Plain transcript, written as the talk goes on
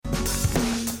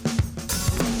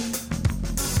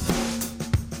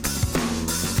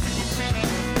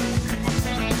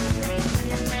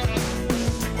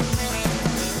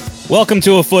Welcome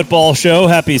to a football show.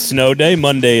 Happy Snow Day,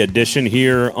 Monday edition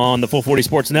here on the Full 40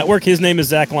 Sports Network. His name is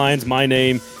Zach Lyons. My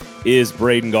name is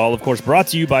Braden Gall. Of course, brought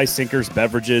to you by Sinkers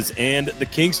Beverages and the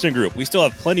Kingston Group. We still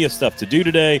have plenty of stuff to do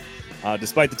today,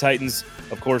 despite the Titans,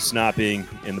 of course, not being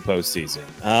in the postseason.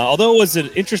 Although it was an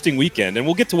interesting weekend, and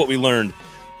we'll get to what we learned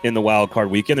in the wild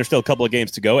card weekend. There's still a couple of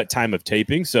games to go at time of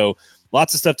taping, so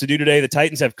lots of stuff to do today. The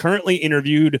Titans have currently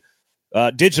interviewed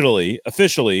digitally,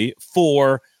 officially,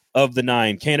 4 of the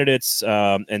 9 candidates.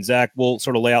 And Zach will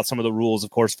sort of lay out some of the rules, of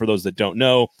course, for those that don't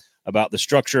know about the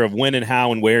structure of when and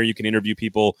how and where you can interview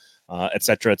people, et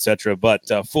cetera, et cetera. But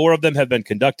 4 of them have been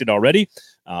conducted already.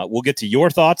 We'll get to your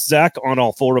thoughts, Zach, on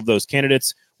all 4 of those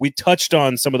candidates. We touched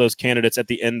on some of those candidates at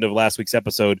the end of last week's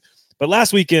episode, but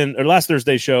last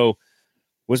Thursday's show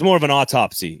was more of an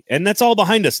autopsy, and that's all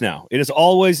behind us now. It's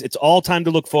all time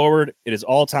to look forward. It is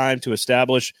all time to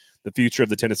establish the future of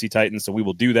the Tennessee Titans. So we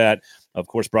will do that. Of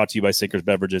course, brought to you by Sinkers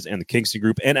Beverages and the Kingston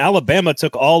Group. And Alabama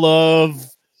took all of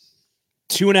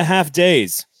 2.5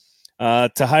 days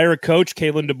to hire a coach.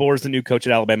 Kalen DeBoer is the new coach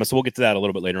at Alabama. So we'll get to that a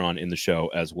little bit later on in the show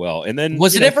as well. And then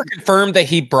was it ever confirmed that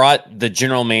he brought the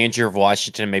general manager of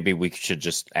Washington? Maybe we should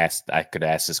just ask. I could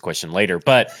ask this question later,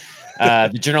 but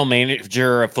the general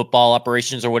manager of football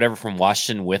operations or whatever from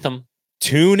Washington with him.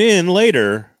 Tune in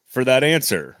later for that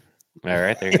answer. All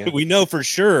right, there you go. We know for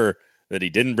sure that he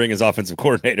didn't bring his offensive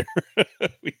coordinator.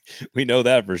 we know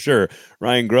that for sure.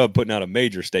 Ryan Grubb putting out a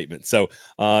major statement. So,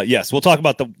 yes, we'll talk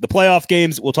about the playoff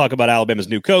games. We'll talk about Alabama's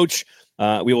new coach.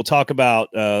 We will talk about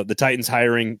the Titans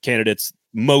hiring candidates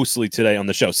mostly today on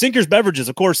the show. Sinkers Beverages,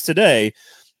 of course, today.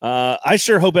 I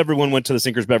sure hope everyone went to the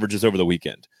Sinkers Beverages over the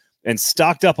weekend and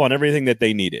stocked up on everything that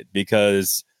they needed,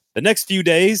 because the next few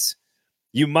days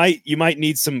you might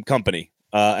need some company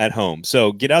at home.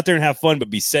 So get out there and have fun, but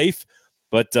be safe.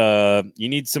 But you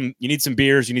need some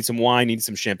beers, you need some wine, you need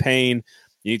some champagne,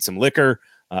 you need some liquor.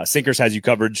 Sinkers has you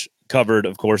covered,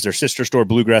 of course. Their sister store,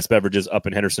 Bluegrass Beverages, up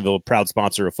in Hendersonville, proud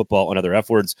sponsor of Football and Other F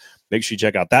Words. Make sure you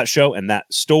check out that show and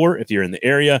that store if you're in the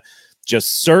area.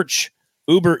 Just search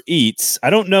Uber Eats. I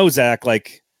don't know, Zach,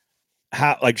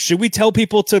 should we tell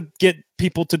people to get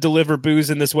people to deliver booze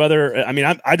in this weather? I mean,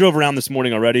 I drove around this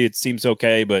morning already. It seems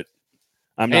okay, but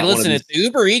hey, listen, if the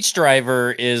Uber Eats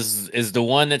driver is the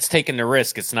one that's taking the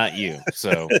risk, it's not you.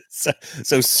 So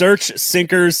so search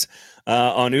Sinkers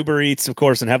on Uber Eats, of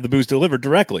course, and have the booze delivered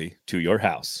directly to your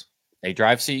house. They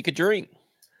drive so you could drink.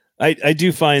 I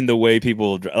do find the way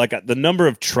people, like the number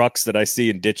of trucks that I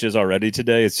see in ditches already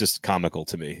today, it's just comical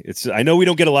to me. I know we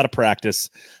don't get a lot of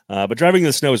practice, but driving in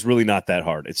the snow is really not that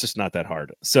hard. It's just not that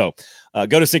hard. So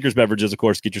go to Sinkers Beverages, of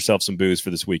course, get yourself some booze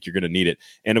for this week. You're going to need it.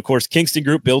 And of course, Kingston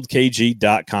Group,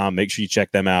 buildkg.com. Make sure you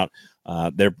check them out.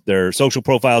 Their social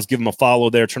profiles, give them a follow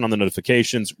there, turn on the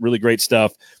notifications, really great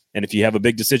stuff. And if you have a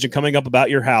big decision coming up about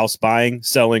your house, buying,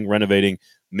 selling, renovating,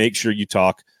 make sure you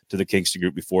talk to the Kingston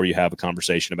Group before you have a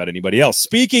conversation about anybody else.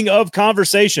 Speaking of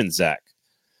conversations, Zach,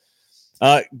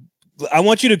 I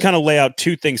want you to kind of lay out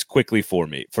 2 things quickly for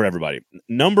everybody.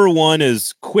 Number 1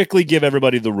 is quickly give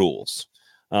everybody the rules,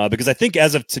 because I think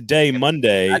as of today,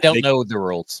 Monday, I don't know the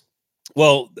rules.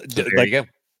 Well, so there you go.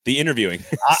 The interviewing.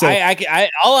 So,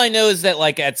 all I know is that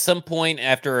at some point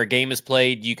after a game is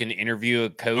played, you can interview a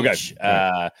coach.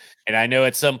 Okay. And I know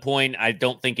at some point, I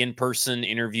don't think in-person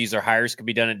interviews or hires could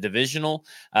be done at divisional.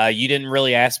 You didn't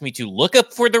really ask me to look up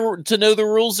to know the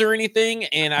rules or anything,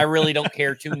 and I really don't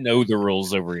care to know the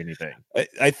rules over anything.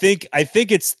 I think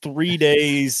it's 3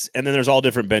 days, and then there's all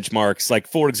different benchmarks. Like,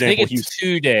 for example, I think it's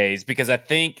 2 days, because I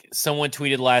think someone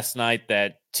tweeted last night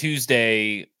that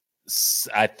Tuesday,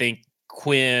 I think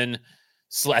Quinn's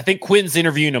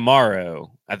interviewing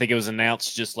tomorrow. I think it was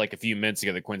announced just a few minutes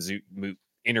ago that Quinn's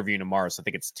interviewing tomorrow. So I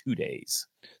think it's 2 days.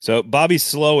 So Bobby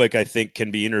Slowick, I think, can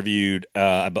be interviewed.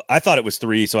 I thought it was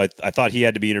 3, so I thought he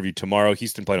had to be interviewed tomorrow.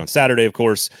 Houston played on Saturday, of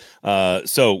course.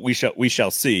 So we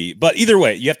shall see. But either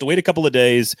way, you have to wait a couple of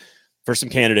days for some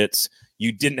candidates.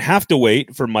 You didn't have to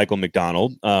wait for Mike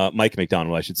McDonald,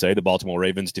 I should say, the Baltimore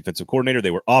Ravens defensive coordinator.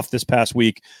 They were off this past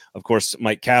week. Of course,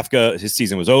 Mike Kafka, his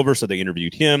season was over, so they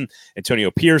interviewed him. Antonio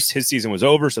Pierce, his season was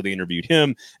over, so they interviewed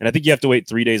him. And I think you have to wait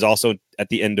 3 days also at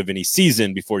the end of any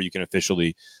season before you can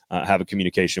officially have a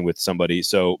communication with somebody.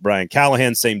 So Brian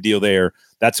Callahan, same deal there.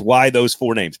 That's why those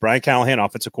 4 names. Brian Callahan,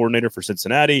 offensive coordinator for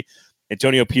Cincinnati.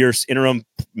 Antonio Pierce, interim,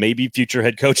 maybe future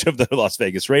head coach of the Las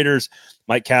Vegas Raiders.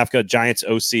 Mike Kafka, Giants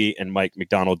OC, and Mike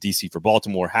McDonald, DC for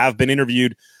Baltimore, have been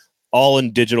interviewed, all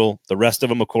in digital. The rest of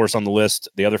them, of course, on the list.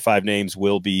 The other 5 names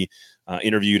will be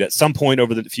interviewed at some point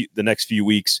over the next few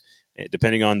weeks,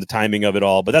 depending on the timing of it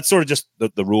all. But that's sort of just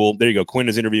the rule. There you go. Quinn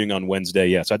is interviewing on Wednesday.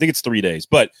 Yeah, so I think it's 3 days.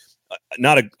 But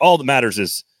all that matters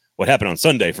is what happened on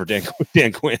Sunday for Dan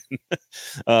Quinn,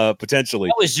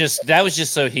 potentially. That was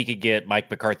just so he could get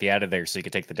Mike McCarthy out of there so he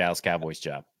could take the Dallas Cowboys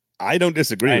job. I don't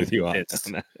disagree with you on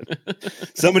that.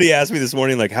 Somebody asked me this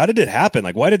morning, like, how did it happen?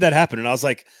 Like, why did that happen? And I was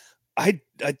like, I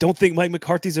don't think Mike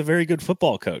McCarthy's a very good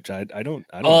football coach. I don't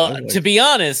know. Like, to be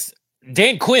honest,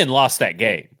 Dan Quinn lost that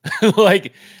game.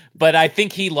 But I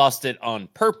think he lost it on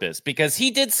purpose because he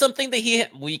did something that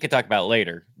we could talk about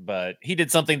later, but he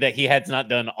did something that he had not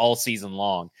done all season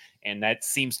long. And that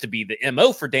seems to be the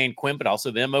MO for Dan Quinn, but also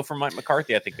the MO for Mike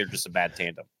McCarthy. I think they're just a bad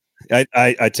tandem.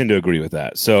 I tend to agree with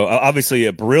that. So obviously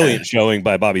a brilliant showing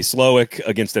by Bobby Slowick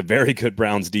against a very good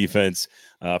Browns defense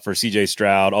for CJ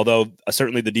Stroud, although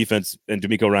certainly the defense and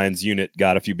D'Amico Ryan's unit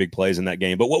got a few big plays in that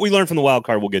game. But what we learned from the wild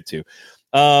card, we'll get to.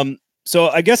 So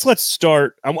I guess let's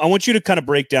start. I want you to kind of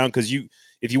break down, because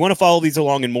if you want to follow these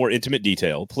along in more intimate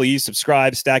detail, please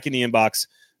subscribe,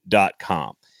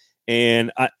 stackingtheinbox.com.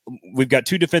 And we've got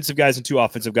 2 defensive guys and 2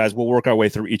 offensive guys. We'll work our way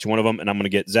through each one of them, and I'm going to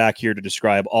get Zach here to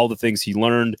describe all the things he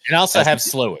learned. And also have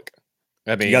Slowick.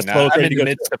 I mean, I'm in the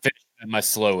midst of finishing my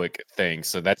Slowick thing,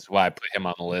 so that's why I put him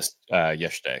on the list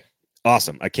yesterday.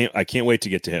 Awesome. I can't wait to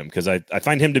get to him, because I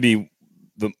find him to be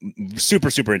the super,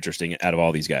 super interesting out of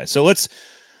all these guys. So let's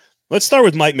start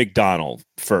with Mike Macdonald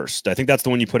first. I think that's the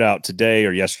one you put out today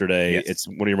or yesterday. Yes. It's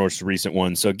one of your most recent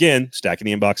ones. So again,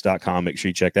 stackingtheinbox.com. Make sure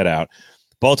you check that out.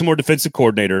 Baltimore defensive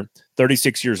coordinator,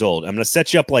 36 years old. I'm going to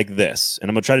set you up like this, and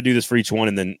I'm going to try to do this for each one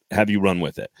and then have you run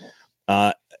with it.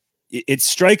 It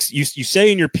strikes you. You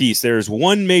say in your piece, there's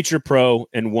one major pro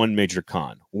and one major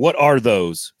con. What are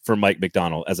those for Mike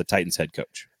Macdonald as a Titans head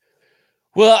coach?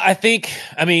 Well, I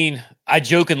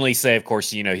jokingly say, of course,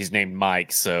 he's named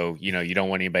Mike. So, you don't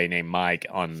want anybody named Mike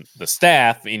on the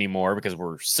staff anymore because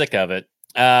we're sick of it.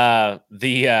 It's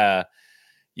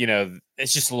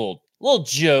just a little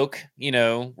joke,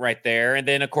 right there. And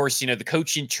then, of course, the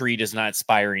coaching tree does not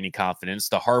inspire any confidence.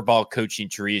 The Harbaugh coaching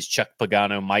tree is Chuck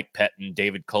Pagano, Mike Pettin,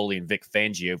 David Coley, and Vic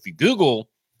Fangio. If you Google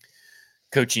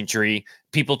coaching tree,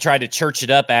 people try to church it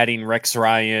up, adding Rex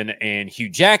Ryan and Hugh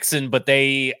Jackson, but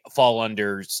they fall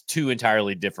under 2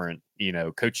 entirely different,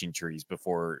 coaching trees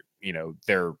before,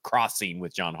 they're crossing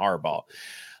with John Harbaugh.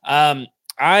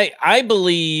 I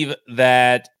believe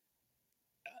that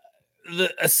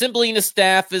the assembling a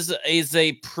staff is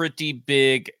a pretty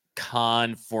big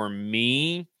con for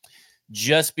me,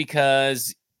 just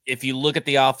because if you look at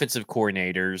the offensive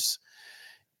coordinators,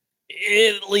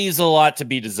 it leaves a lot to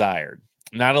be desired.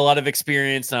 Not a lot of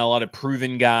experience, not a lot of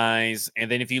proven guys. And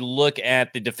then if you look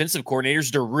at the defensive coordinators,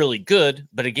 they're really good.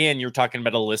 But again, you're talking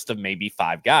about a list of maybe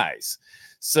 5 guys.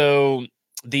 So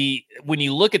when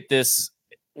you look at this,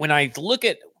 when I look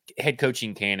at head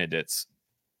coaching candidates,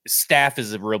 staff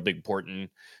is a real big important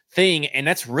thing. And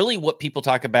that's really what people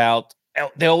talk about.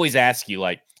 They always ask you,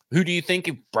 like, who do you think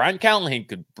Brian Callahan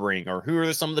could bring? Or who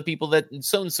are some of the people that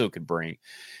so-and-so could bring?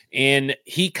 And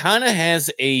he kind of has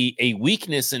a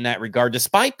weakness in that regard.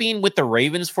 Despite being with the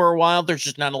Ravens for a while, there's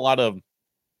just not a lot of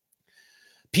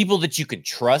people that you can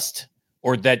trust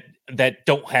or that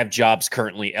don't have jobs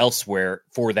currently elsewhere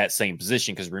for that same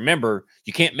position. Because remember,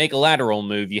 you can't make a lateral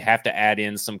move. You have to add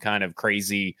in some kind of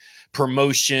crazy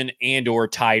promotion and or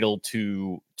title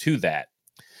to that.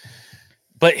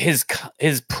 But his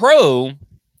pro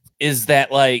is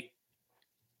that, like,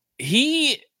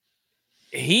 he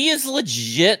is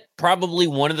legit probably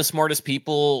one of the smartest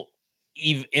people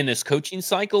in this coaching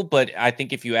cycle. But I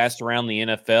think if you asked around the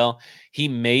NFL, he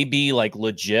may be like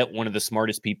legit one of the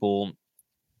smartest people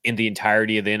in the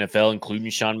entirety of the NFL, including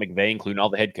Sean McVay, including all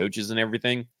the head coaches and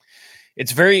everything.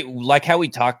 It's very like how we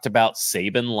talked about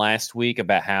Saban last week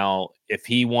about how if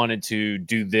he wanted to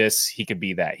do this, he could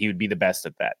be that. He would be the best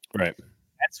at that. Right.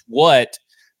 That's what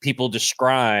people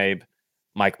describe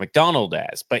Mike Macdonald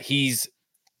as. But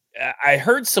I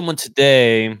heard someone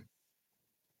today.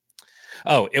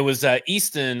 Oh, it was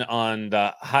Easton on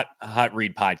the Hot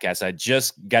Read podcast. I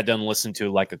just got done listening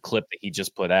to like a clip that he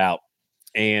just put out.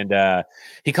 And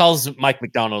he calls Mike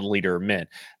Macdonald a leader of men.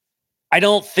 I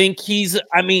don't think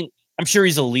I'm sure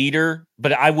he's a leader,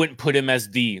 but I wouldn't put him as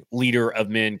the leader of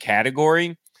men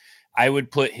category. I would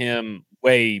put him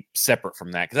way separate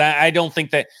from that, because I don't think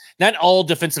that not all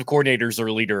defensive coordinators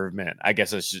are leader of men. I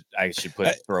guess I should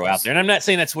throw out there. And I'm not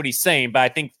saying that's what he's saying, but I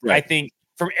think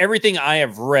from everything I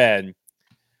have read,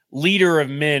 leader of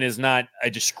men is not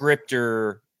a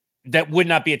descriptor that would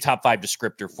not be a top 5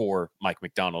 descriptor for Mike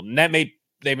Macdonald. And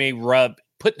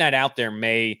putting that out there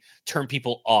may turn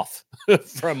people off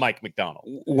from Mike Macdonald.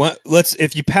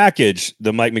 If you package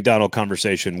the Mike Macdonald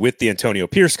conversation with the Antonio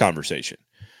Pierce conversation,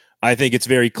 I think it's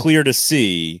very clear to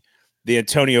see the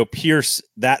Antonio Pierce,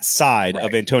 that side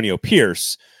of Antonio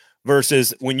Pierce,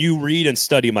 Versus when you read and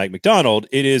study Mike Macdonald,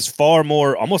 it is far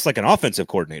more almost like an offensive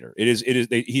coordinator.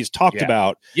 He's talked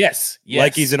about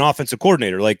like he's an offensive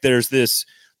coordinator. Like there's this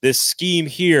scheme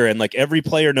here, and like every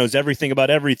player knows everything about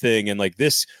everything, and like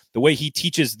the way he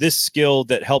teaches this skill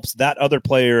that helps that other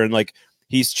player, and like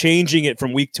he's changing it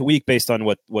from week to week based on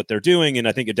what they're doing. And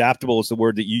I think adaptable is the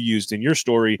word that you used in your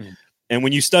story. Mm-hmm. And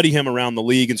when you study him around the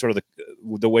league and sort of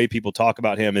the way people talk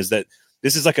about him, is that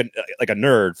this is like a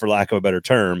nerd, for lack of a better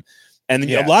term. And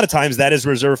a lot of times that is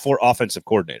reserved for offensive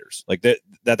coordinators. Like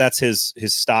that's his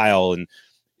style, and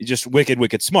just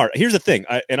wicked smart. Here's the thing.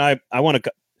 I want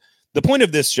to, the point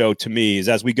of this show to me is,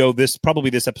 as we go this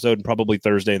episode and probably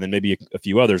Thursday, and then maybe a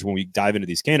few others when we dive into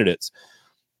these candidates,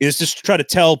 is just to try to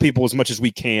tell people as much as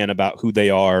we can about who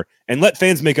they are and let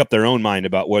fans make up their own mind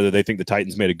about whether they think the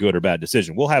Titans made a good or bad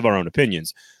decision. We'll have our own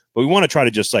opinions, but we want to try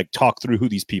to just like talk through who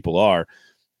these people are.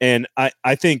 And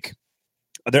I think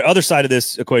the other side of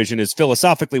this equation is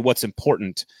philosophically what's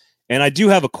important. And I do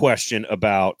have a question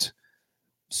about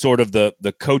sort of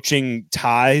the coaching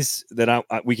ties that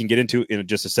we can get into in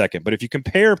just a second. But if you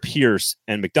compare Pierce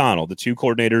and Macdonald, the two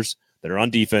coordinators that are on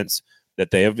defense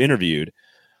that they have interviewed,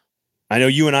 I know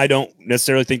you and I don't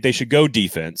necessarily think they should go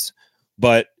defense,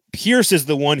 but Pierce is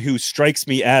the one who strikes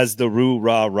me as the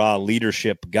rah-rah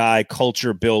leadership guy,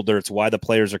 culture builder. It's why the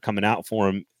players are coming out for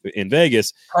him in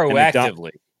Vegas.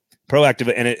 Proactive.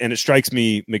 And it strikes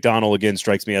me, Macdonald again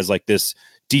strikes me as like this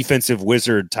defensive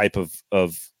wizard type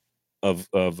of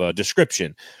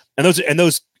description. And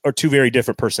those are two very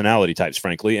different personality types,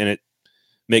 frankly, and it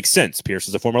makes sense. Pierce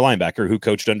is a former linebacker who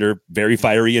coached under very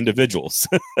fiery individuals.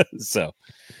 So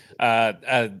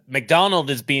Macdonald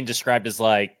is being described as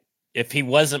like, if he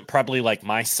wasn't probably like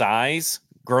my size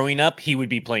growing up, he would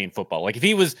be playing football. Like if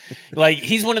he was like,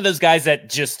 he's one of those guys that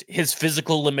just his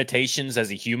physical limitations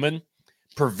as a human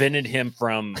prevented him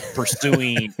from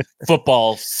pursuing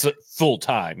football full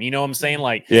time. You know what I'm saying?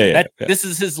 Like this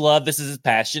is his love. This is his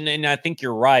passion. And I think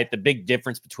you're right. The big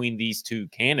difference between these two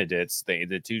candidates,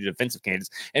 the two defensive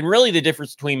candidates, and really the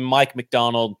difference between Mike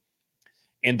Macdonald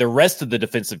and the rest of the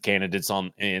defensive candidates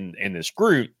in this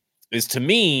group is, to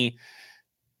me,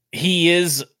 he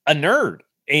is a nerd,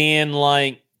 and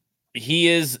like he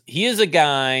is a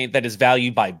guy that is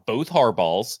valued by both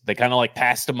Harbaughs. They kind of like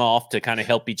passed him off to kind of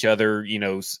help each other,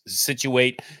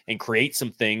 situate and create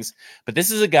some things. But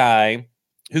this is a guy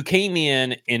who came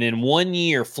in and in 1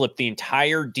 year flipped the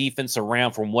entire defense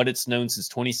around from what it's known since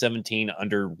 2017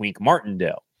 under Wink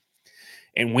Martindale.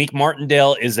 And Wink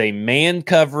Martindale is a man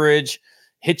coverage,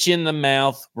 hit you in the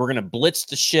mouth. We're going to blitz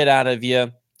the shit out of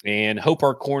you and hope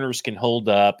our corners can hold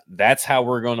up. That's how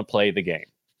we're going to play the game.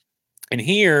 And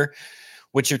here,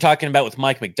 what you're talking about with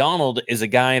Mike Macdonald is a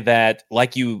guy that,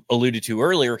 like you alluded to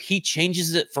earlier, he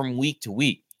changes it from week to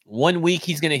week. 1 week,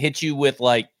 he's going to hit you with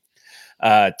like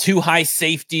two high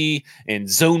safety and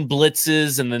zone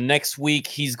blitzes. And the next week,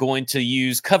 he's going to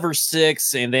use cover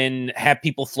 6 and then have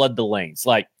people flood the lanes.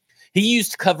 Like he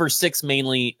used cover 6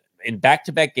 mainly in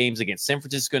back-to-back games against San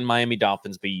Francisco and Miami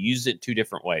Dolphins, but he used it 2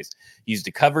 different ways. He used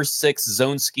a cover 6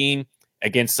 zone scheme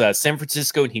against San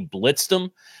Francisco, and he blitzed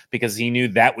them because he knew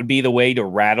that would be the way to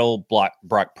rattle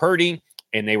Brock Purdy,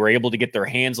 and they were able to get their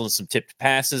hands on some tipped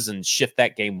passes and shift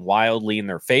that game wildly in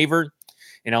their favor.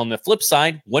 And on the flip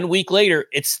side, 1 week later,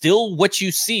 it's still what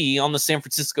you see on the San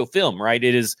Francisco film, right?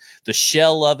 It is the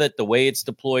shell of it, the way it's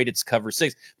deployed, it's cover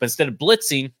 6. But instead of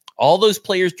blitzing, all those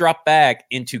players drop back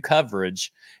into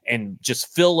coverage and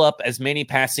just fill up as many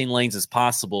passing lanes as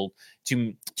possible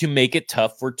to make it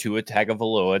tough for Tua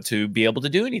Tagovailoa to be able to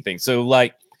do anything. So,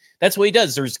 like, that's what he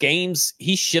does. There's games,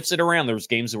 he shifts it around. There's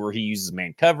games where he uses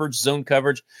man coverage, zone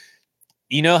coverage.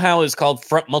 You know how it's called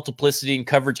front multiplicity and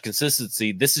coverage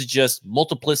consistency? This is just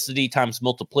multiplicity times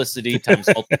multiplicity times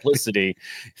multiplicity.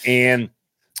 And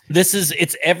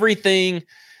it's everything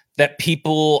that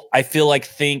people, I feel like,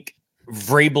 think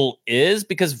Vrabel is,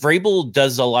 because Vrabel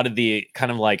does a lot of the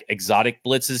kind of like exotic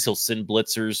blitzes. He'll send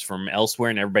blitzers from elsewhere,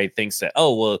 and everybody thinks that,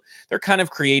 oh, well, they're kind of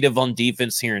creative on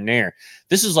defense here and there.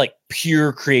 This is like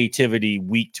pure creativity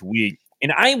week to week.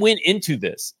 And I went into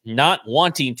this not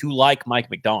wanting to like Mike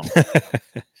Macdonald.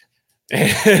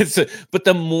 But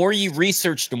the more you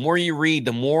research, the more you read,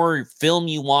 the more film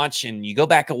you watch, and you go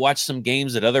back and watch some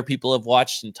games that other people have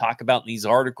watched and talk about in these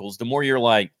articles, the more you're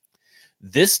like,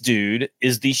 this dude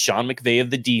is the Sean McVay of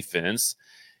the defense.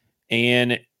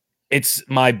 And it's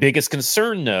my biggest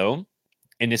concern, though,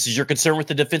 and this is your concern with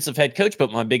the defensive head coach,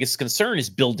 but my biggest concern is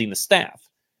building the staff.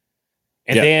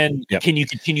 And then can you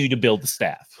continue to build the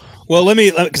staff? Well,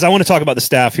 because I want to talk about the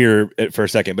staff here for a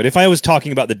second. But if I was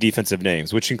talking about the defensive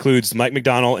names, which includes Mike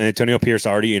Macdonald and Antonio Pierce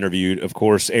already interviewed, of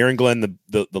course, Aaron Glenn,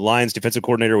 the Lions defensive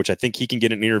coordinator, which I think he can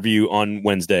get an interview on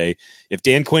Wednesday. If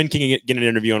Dan Quinn can get an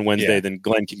interview on Wednesday, then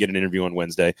Glenn can get an interview on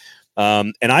Wednesday.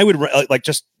 And I would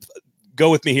just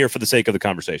go with me here for the sake of the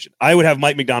conversation. I would have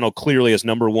Mike Macdonald clearly as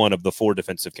number one of the 4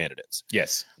 defensive candidates.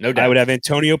 Yes, no doubt. I would have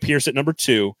Antonio Pierce at number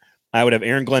 2. I would have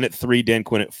Aaron Glenn at 3, Dan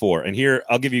Quinn at 4. And here,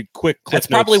 I'll give you quick clip That's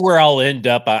probably where I'll end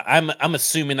up. I'm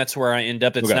assuming that's where I end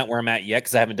up. It's not where I'm at yet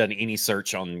because I haven't done any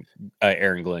search on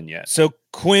Aaron Glenn yet. So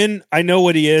Quinn, I know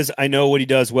what he is. I know what he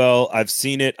does well. I've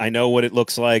seen it. I know what it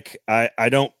looks like. I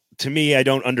don't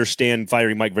understand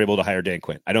firing Mike Vrabel to hire Dan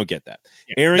Quinn. I don't get that.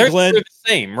 Aaron Glenn, the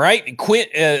same, right? Quinn.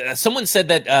 Someone said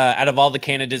that out of all the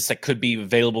candidates that could be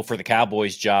available for the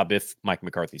Cowboys job if Mike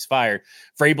McCarthy's fired,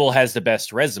 Vrabel has the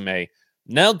best resume.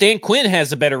 No, Dan Quinn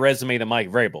has a better resume than Mike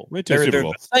Vrabel. They're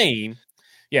the same.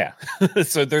 Yeah.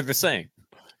 So they're the same.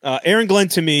 Aaron Glenn,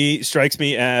 to me, strikes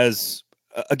me as,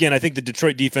 again, I think the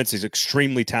Detroit defense is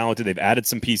extremely talented. They've added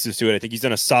some pieces to it. I think he's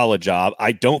done a solid job.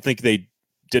 I don't think they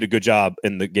did a good job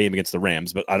in the game against the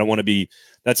Rams, but I don't want to be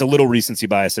 – that's a little recency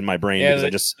bias in my brain. Yeah,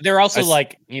 because they're also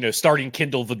starting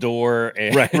Kendall Vador.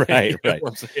 And, right.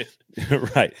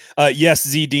 Right. Yes,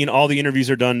 Z Dean, all the interviews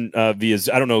are done via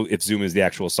 – I don't know if Zoom is the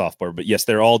actual software, but yes,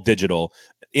 they're all digital.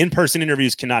 In-person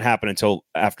interviews cannot happen until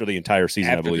after the entire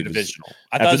season, I believe. The divisional.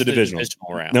 After the divisional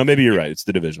round. No, maybe you're right. It's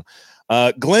the divisional.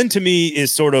 Glenn, to me,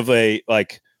 is sort of a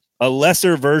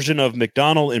lesser version of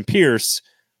Macdonald and Pierce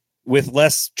with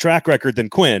less track record than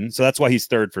Quinn. So that's why he's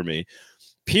third for me.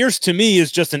 Pierce, to me,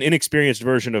 is just an inexperienced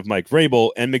version of Mike Vrabel,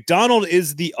 and Macdonald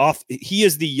is the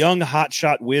young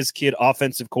hotshot whiz kid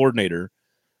offensive coordinator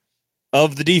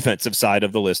of the defensive side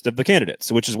of the list of the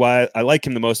candidates, which is why I like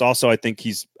him the most. Also, I think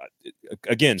he's,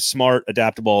 again, smart,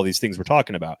 adaptable, all these things we're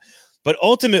talking about. But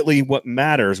ultimately, what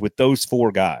matters with those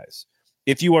 4 guys,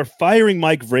 if you are firing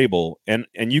Mike Vrabel, and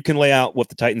you can lay out what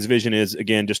the Titans' vision is,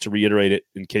 again, just to reiterate it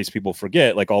in case people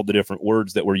forget, like all the different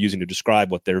words that we're using to describe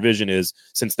what their vision is,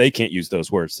 since they can't use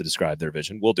those words to describe their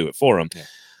vision, we'll do it for them.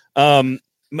 Yeah.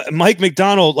 Mike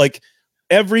Macdonald, like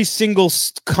every single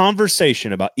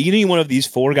conversation about any one of these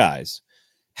 4 guys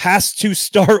has to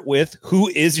start with who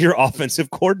is your offensive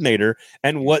coordinator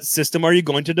and what system are you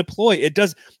going to deploy? It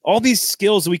does all these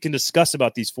skills we can discuss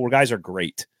about these 4 guys are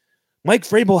great. Mike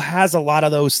Vrabel has a lot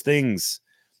of those things.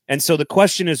 And so the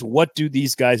question is, what do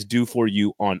these guys do for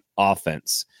you on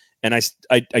offense? And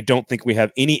I don't think we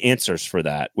have any answers for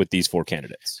that with these 4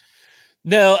 candidates.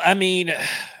 No, I mean,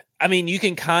 you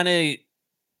can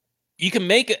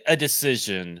make a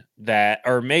decision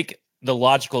or make the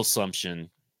logical assumption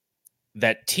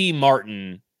that T.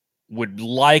 Martin would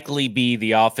likely be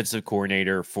the offensive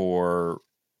coordinator for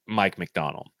Mike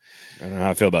Macdonald. I don't know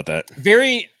how I feel about that.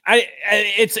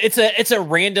 It's a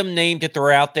random name to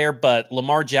throw out there, but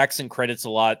Lamar Jackson credits a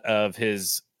lot of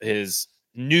his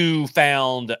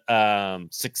newfound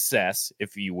success,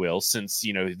 if you will, since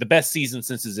the best season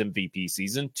since his MVP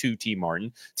season to T.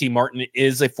 Martin. T. Martin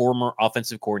is a former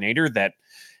offensive coordinator that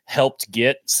helped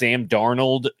get Sam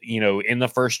Darnold, in the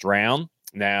first round.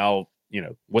 Now,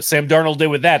 what Sam Darnold did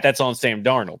with that's on Sam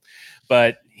Darnold,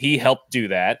 but he helped do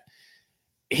that.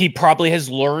 He probably has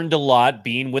learned a lot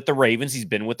being with the Ravens. He's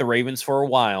been with the Ravens for a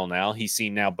while now. He's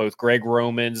seen now both Greg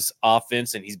Roman's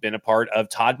offense, and he's been a part of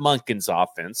Todd Monken's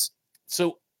offense.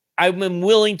 So I'm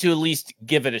willing to at least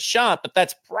give it a shot, but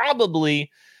that's probably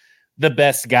the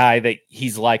best guy that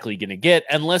he's likely going to get,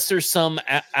 unless there's some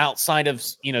outside of,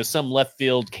 some left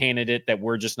field candidate that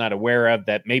we're just not aware of,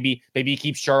 that maybe he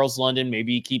keeps Charles London,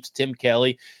 maybe he keeps Tim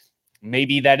Kelly.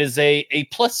 Maybe that is a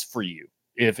plus for you.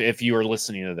 If you are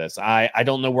listening to this, I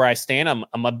don't know where I stand.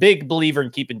 I'm a big believer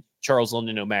in keeping Charles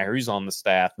London, no matter who's on the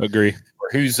staff. Agree. Or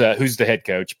who's the head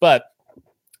coach, but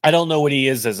I don't know what he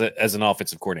is as an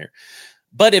offensive coordinator.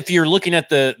 But if you're looking at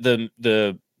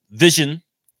the vision,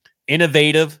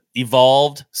 innovative,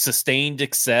 evolved, sustained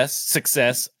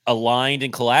success, aligned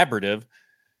and collaborative,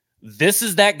 this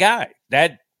is that guy.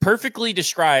 That perfectly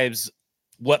describes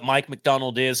what Mike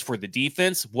Macdonald is for the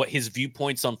defense, what his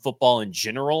viewpoints on football in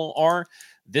general are.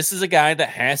 This is a guy that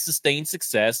has sustained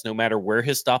success no matter where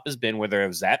his stop has been, whether it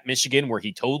was at Michigan, where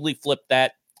he totally flipped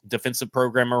that defensive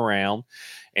program around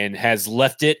and has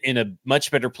left it in a much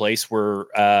better place where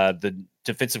the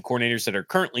defensive coordinators that are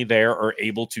currently there are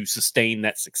able to sustain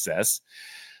that success.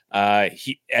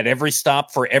 He at every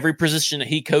stop for every position that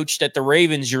he coached at the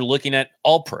Ravens, you're looking at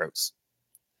all pros.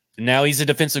 Now he's a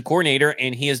defensive coordinator,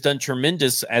 and he has done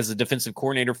tremendous as a defensive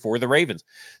coordinator for the Ravens.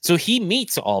 So he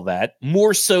meets all that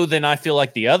more so than I feel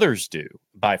like the others do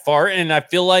by far. And I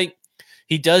feel like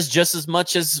he does just as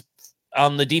much as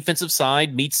on the defensive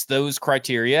side meets those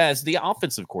criteria as the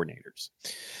offensive coordinators.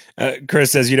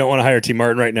 Chris says you don't want to hire T.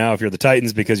 Martin right now if you're the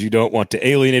Titans because you don't want to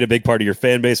alienate a big part of your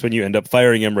fan base when you end up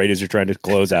firing him right as you're trying to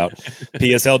close out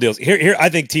PSL deals. Here, I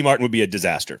think T. Martin would be a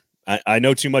disaster. I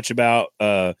know too much about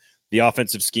the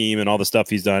offensive scheme and all the stuff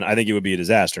he's done. I think it would be a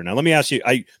disaster. Now, let me ask you,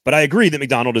 but I agree that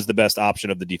McDonald is the best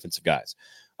option of the defensive guys.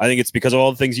 I think it's because of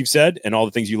all the things you've said and all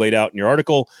the things you laid out in your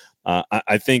article.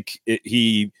 I think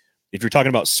if you're talking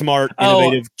about smart,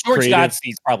 innovative, George Godsey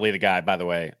is probably the guy, by the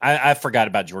way. I forgot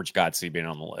about George Godsey being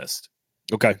on the list.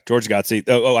 Okay, George Godsey.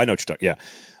 Oh, I know what you're talking. Yeah.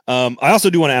 I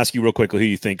also do want to ask you real quickly who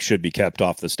you think should be kept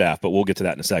off the staff, but we'll get to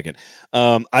that in a second.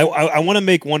 I want to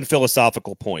make one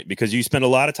philosophical point because you spend a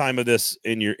lot of time of this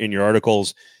in your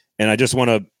articles, and I just want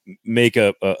to make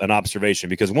an observation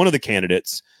because one of the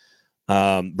candidates,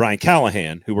 Brian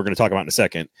Callahan, who we're going to talk about in a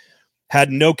second, had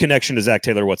no connection to Zach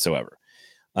Taylor whatsoever.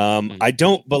 I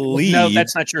don't believe. No,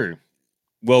 that's not true.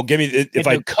 Well, give me if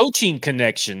I coaching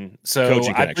connection. So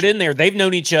I put in there. They've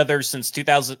known each other since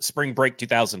spring break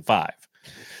 2005.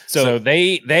 So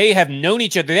they have known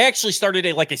each other. They actually started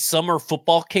a summer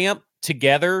football camp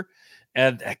together.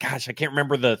 And gosh, I can't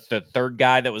remember the third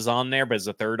guy that was on there, but as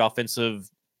a third offensive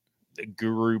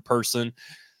guru person.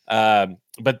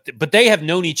 But they have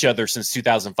known each other since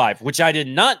 2005, which I did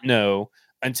not know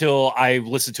until I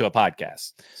listened to a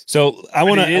podcast. So I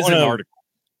want to. It is an article.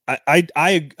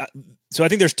 So I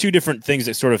think there's two different things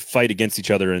that sort of fight against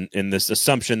each other in this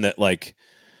assumption that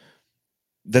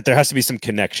that there has to be some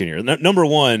connection here. Number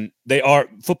one,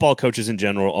 football coaches in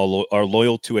general are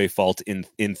loyal to a fault in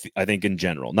I think in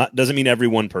general. Doesn't mean every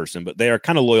one person, but they are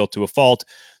kind of loyal to a fault.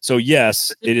 So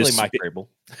yes, it is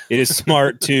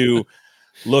smart to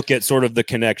look at sort of the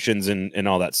connections and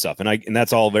all that stuff. And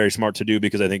that's all very smart to do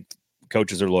because I think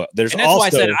coaches are loyal. That's why I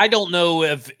said I don't know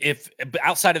if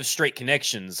outside of straight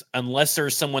connections, unless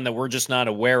there's someone that we're just not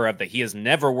aware of that he has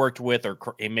never worked with or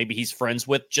maybe he's friends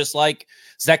with, just like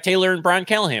Zach Taylor and Brian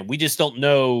Callahan. We just don't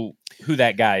know who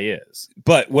that guy is.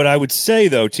 But what I would say,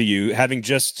 though, to you, having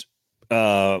just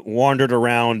wandered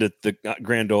around at the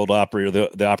Grand Ole Opry or the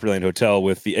Opryland Hotel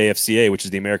with the AFCA, which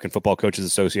is the American Football Coaches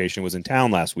Association, was in town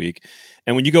last week.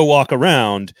 And when you go walk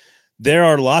around, there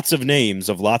are lots of names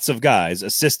of lots of guys,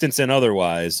 assistants and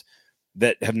otherwise,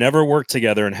 that have never worked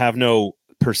together and have no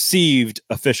perceived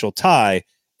official tie,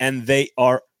 and they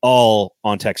are all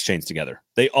on text chains together.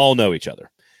 They all know each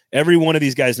other. Every one of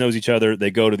these guys knows each other.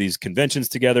 They go to these conventions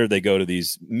together. They go to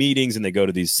these meetings, and they go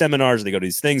to these seminars. They go to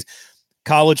these things,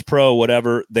 college, pro,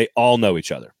 whatever. They all know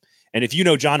each other. And if you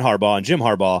know John Harbaugh and Jim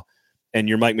Harbaugh and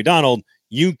you're Mike McDonald,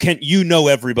 you know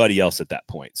everybody else at that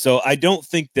point. So I don't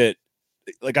think that,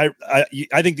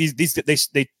 I think these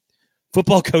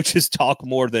football coaches talk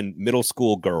more than middle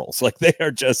school girls.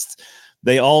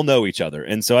 They all know each other.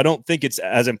 And so I don't think it's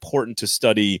as important to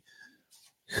study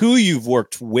who you've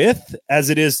worked with as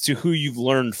it is to who you've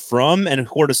learned from and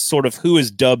sort of who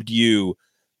has dubbed you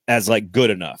as good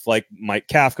enough. Like Mike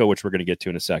Kafka, which we're going to get to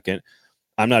in a second.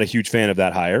 I'm not a huge fan of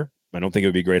that hire. I don't think it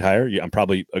would be a great hire. You're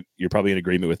probably in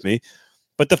agreement with me.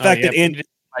 But the fact that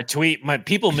my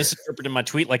people misinterpreted my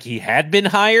tweet like he had been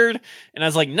hired, and I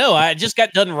was like, no, I just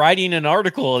got done writing an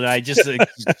article, and I just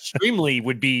extremely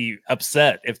would be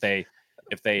upset if they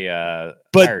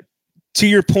hired. To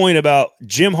your point about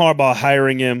Jim Harbaugh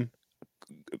hiring him,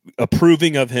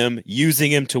 approving of him,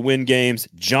 using him to win games,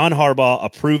 John Harbaugh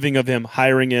approving of him,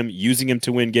 hiring him, using him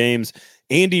to win games,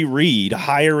 Andy Reid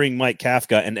hiring Mike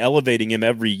Kafka and elevating him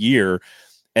every year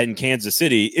in Kansas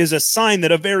City is a sign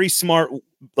that a very smart,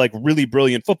 really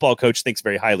brilliant football coach thinks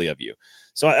very highly of you.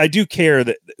 So I do care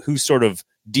that who sort of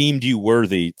deemed you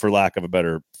worthy, for lack of a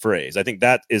better phrase. I think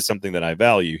that is something that I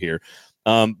value here.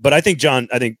 But I think Todd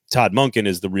Monken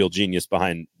is the real genius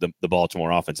behind the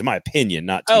Baltimore offense, in my opinion.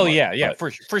 Not too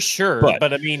much, for sure.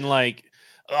 But I mean,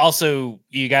 also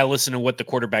you got to listen to what the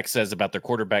quarterback says about their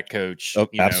quarterback coach.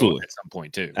 Absolutely, at some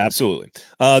point too. Absolutely.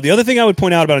 The other thing I would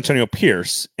point out about Antonio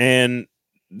Pierce, and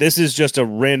this is just a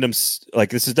random,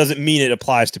 doesn't mean it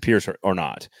applies to Pierce or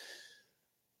not.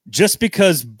 Just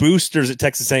because boosters at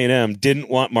Texas A&M didn't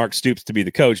want Mark Stoops to be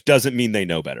the coach doesn't mean they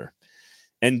know better.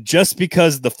 And just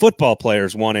because the football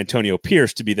players want Antonio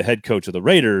Pierce to be the head coach of the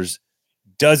Raiders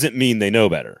doesn't mean they know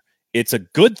better. It's a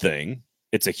good thing.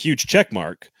 It's a huge check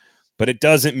mark, but it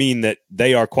doesn't mean that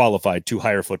they are qualified to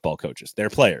hire football coaches. They're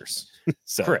players.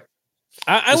 So correct.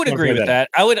 I would agree with that.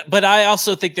 But I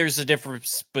also think there's a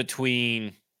difference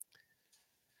between.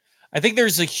 I think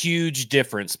there's a huge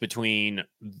difference between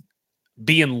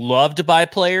being loved by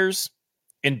players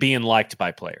and being liked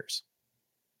by players.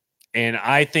 And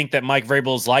I think that Mike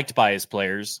Vrabel is liked by his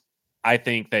players. I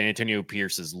think that Antonio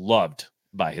Pierce is loved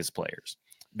by his players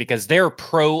because they're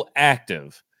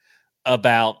proactive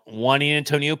about wanting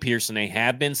Antonio Pierce, and they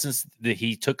have been since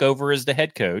he took over as the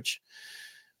head coach.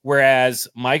 Whereas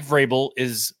Mike Vrabel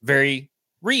is very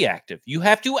reactive. You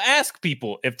have to ask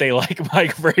people if they like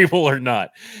Mike Vrabel or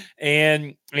not,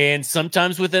 and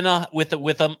sometimes with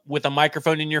a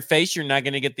microphone in your face, you're not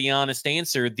going to get the honest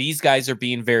answer. These guys are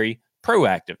being very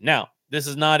proactive. Now, this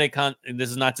is not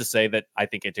to say that I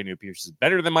think Antonio Pierce is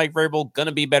better than Mike Vrabel, going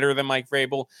to be better than Mike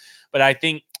Vrabel, but I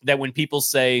think that when people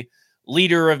say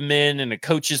leader of men and a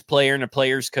coach's player and a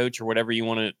player's coach or whatever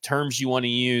terms you want to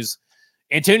use,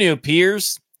 Antonio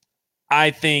Pierce,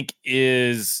 I think,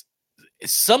 is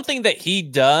something that he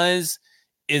does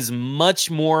is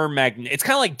much more it's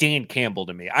kind of like Dan Campbell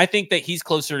to me. I think that he's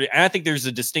closer to, and I think there's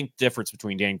a distinct difference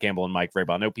between Dan Campbell and Mike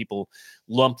Vrabel. I know people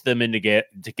lump them in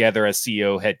together as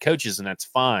CEO head coaches, and that's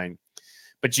fine.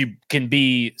 But you can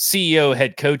be CEO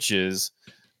head coaches,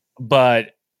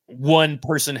 but one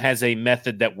person has a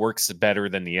method that works better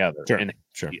than the other,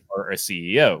 or a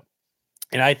CEO.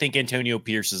 And I think Antonio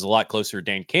Pierce is a lot closer to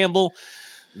Dan Campbell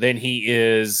than he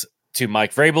is to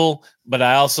Mike Vrabel, but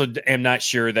I also am not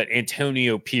sure that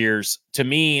Antonio Pierce, to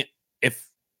me, if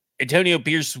Antonio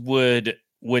Pierce would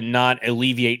not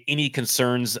alleviate any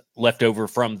concerns left over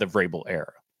from the Vrabel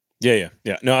era. Yeah.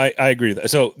 No, I agree with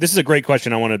that. So this is a great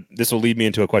question. This will lead me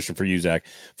into a question for you, Zach.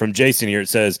 From Jason here, it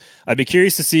says, I'd be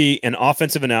curious to see an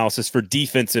offensive analysis for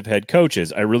defensive head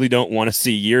coaches. I really don't want to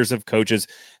see years of coaches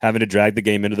having to drag the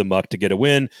game into the muck to get a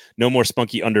win. No more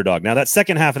spunky underdog. Now, that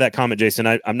second half of that comment, Jason,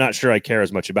 I'm not sure I care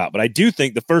as much about, but I do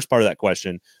think the first part of that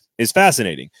question is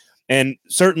fascinating. And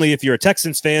certainly if you're a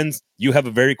Texans fan, you have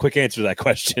a very quick answer to that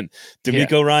question.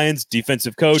 DeMeco Ryans,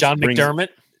 defensive coach.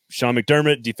 Sean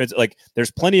McDermott, defense. Like,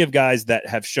 there's plenty of guys that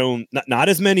have shown not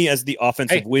as many as the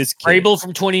offensive whiz kid. Vrabel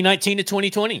from 2019 to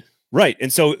 2020. Right.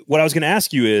 And so what I was going to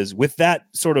ask you is, with that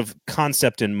sort of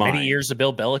concept in mind, many years of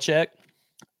Bill Belichick,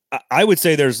 I would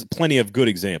say there's plenty of good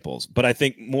examples, but I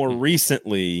think more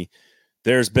recently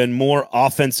there's been more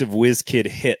offensive whiz kid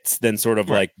hits than sort of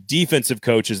like defensive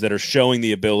coaches that are showing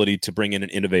the ability to bring in an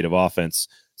innovative offense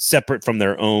separate from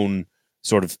their own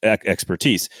sort of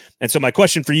expertise. And so my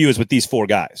question for you is, with these four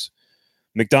guys,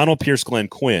 McDonald, Pierce, Glenn,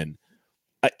 Quinn,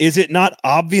 is it not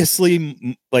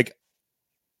obviously like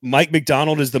Mike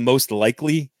McDonald is the most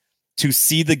likely to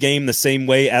see the game the same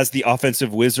way as the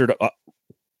offensive wizard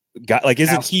guy? Like,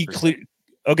 isn't he clear?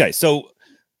 Okay, so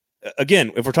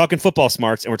again, if we're talking football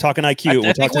smarts and we're talking IQ,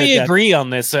 I think we agree on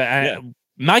this.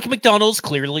 Mike McDonald's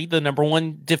clearly the number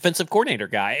one defensive coordinator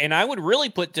guy, and I would really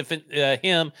put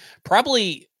him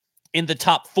probably in the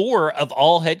top 4 of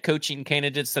all head coaching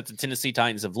candidates that the Tennessee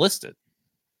Titans have listed.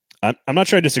 I'm not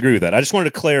sure I disagree with that. I just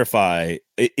wanted to clarify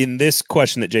in this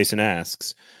question that Jason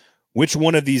asks, which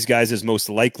one of these guys is most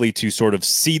likely to sort of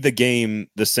see the game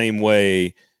the same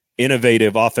way,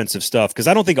 innovative offensive stuff? Because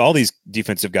I don't think all these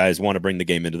defensive guys want to bring the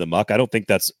game into the muck. I don't think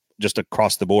that's just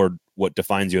across the board what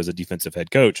defines you as a defensive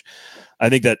head coach. I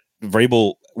think that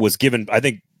Vrabel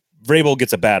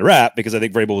gets a bad rap because I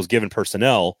think Vrabel was given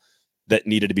personnel that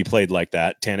needed to be played like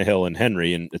that, Tannehill and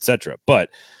Henry and et cetera. But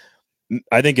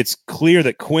I think it's clear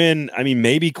that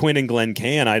maybe Quinn and Glenn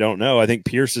can. I don't know. I think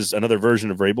Pierce is another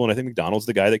version of Vrabel, and I think McDonald's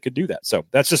the guy that could do that. So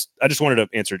I just wanted to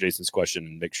answer Jason's question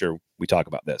and make sure we talk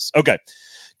about this. Okay.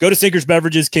 Go to Sinkers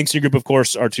Beverages. Kingston Group, of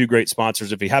course, are 2 great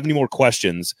sponsors. If you have any more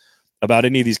questions about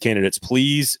any of these candidates,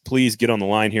 please get on the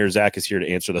line here. Zach is here to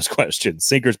answer those questions.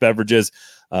 Sinkers Beverages,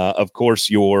 of course,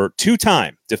 your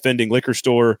 2-time defending liquor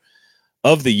store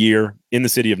of the year in the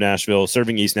city of Nashville,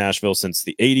 serving East Nashville since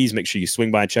the 80s. Make sure you swing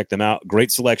by and check them out.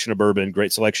 Great selection of bourbon,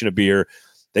 great selection of beer.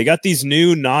 They got these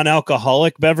new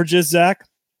non-alcoholic beverages, Zach,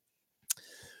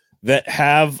 that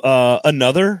have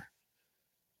another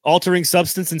altering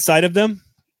substance inside of them,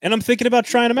 and I'm thinking about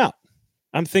trying them out.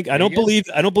 I don't believe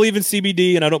in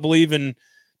CBD, and I don't believe in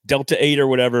Delta 8 or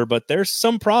whatever, but there's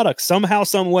some products somehow,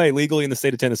 some way, legally in the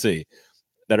state of Tennessee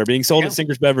that are being sold at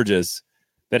Sinkers Beverages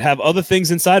that have other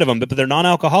things inside of them, but they're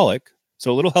non-alcoholic,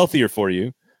 so a little healthier for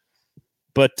you,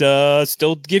 but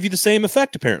still give you the same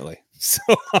effect, apparently. So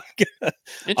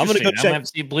I'm going to go check.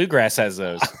 See Bluegrass has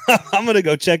those. I'm going to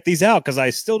go check these out because I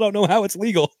still don't know how it's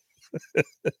legal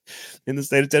in the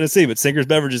state of Tennessee, but Sinkers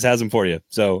Beverages has them for you.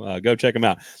 So go check them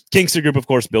out. Kingston Group, of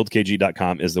course,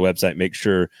 buildkg.com is the website. Make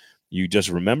sure you just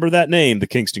remember that name, the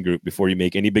Kingston Group, before you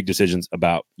make any big decisions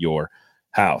about your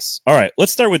house. All right,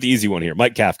 let's start with the easy one here.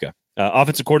 Mike Kafka.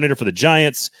 Offensive coordinator for the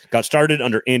Giants, got started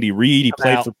under Andy Reid. He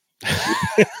played for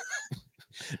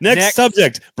Next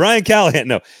subject, Brian Callahan.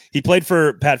 No, he played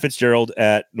for Pat Fitzgerald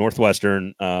at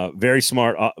Northwestern. Very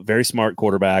smart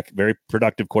quarterback, very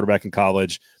productive quarterback in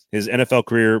college. His NFL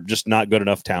career just not good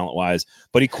enough talent-wise.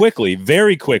 But he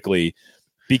very quickly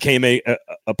became a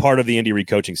part of the Andy Reid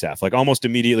coaching staff, like almost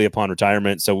immediately upon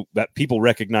retirement. So that people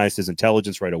recognized his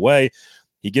intelligence right away.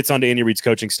 He gets onto Andy Reid's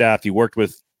coaching staff. He worked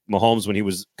with Mahomes when he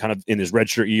was kind of in his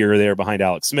redshirt year there behind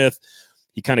Alex Smith.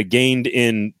 He kind of gained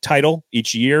in title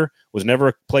each year, was never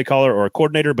a play caller or a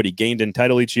coordinator, but he gained in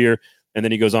title each year. And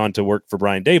then he goes on to work for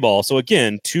Brian Daboll. So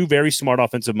again, two very smart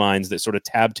offensive minds that sort of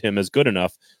tabbed him as good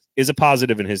enough is a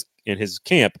positive in his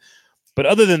camp. But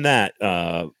other than that,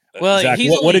 Zach,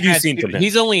 what have you seen from him?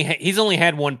 He's only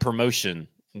had one promotion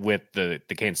with the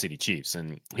Kansas City Chiefs,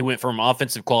 and he went from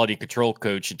offensive quality control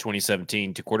coach in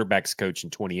 2017 to quarterbacks coach in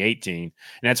 2018, and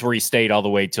that's where he stayed all the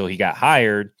way till he got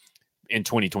hired in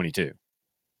 2022.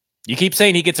 You keep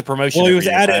saying he gets a promotion. Well, he was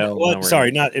added.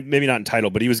 Maybe not in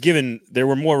title, but he was given. There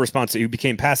were more responsibilities. He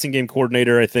became passing game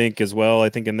coordinator, I think, as well. I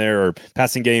think in there, or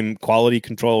passing game quality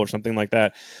control, or something like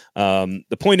that.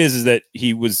 The point is that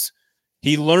he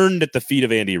learned at the feet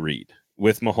of Andy Reid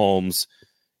with Mahomes,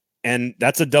 and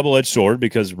that's a double-edged sword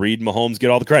because Reid and Mahomes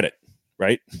get all the credit,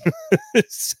 right?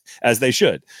 As they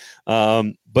should.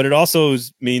 But it also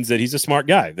means that he's a smart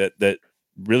guy. That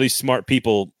really smart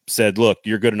people said, "Look,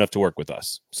 you're good enough to work with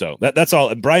us." So that's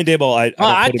all. Brian Daboll,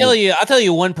 I'll tell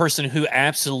you one person who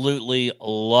absolutely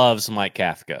loves Mike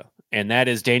Kafka, and that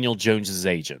is Daniel Jones's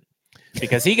agent,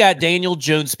 because he got Daniel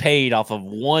Jones paid off of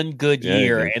one good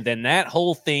year, and then that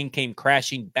whole thing came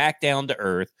crashing back down to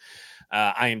earth.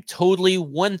 I am totally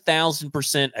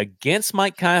 1,000% against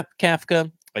Mike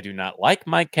Kafka. I do not like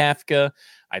Mike Kafka.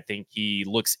 I think he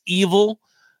looks evil.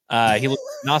 He looks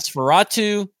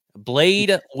Nosferatu.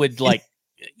 Blade would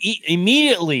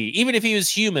immediately, even if he was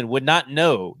human, would not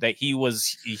know that he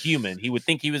was human. He would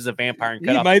think he was a vampire. And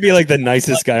he might be like the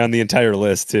nicest guy on the entire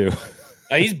list too.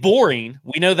 He's boring.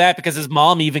 We know that because his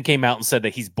mom even came out and said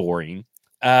that he's boring.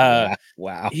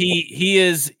 Wow.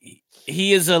 He's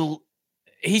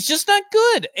just not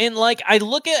good. And I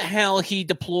look at how he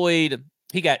deployed.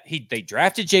 They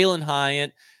drafted Jalen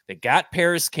Hyatt. They got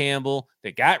Paris Campbell.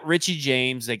 They got Richie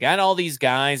James. They got all these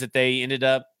guys that they ended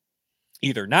up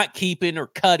either not keeping or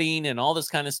cutting and all this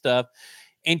kind of stuff.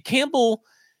 And Campbell,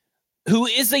 who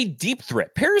is a deep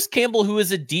threat, Paris Campbell, who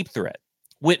is a deep threat,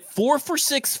 went 4 for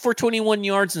 6 for 21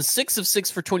 yards and 6 of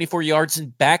 6 for 24 yards in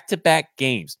back-to-back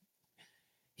games.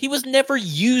 He was never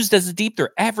used as a deep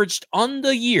threat, averaged on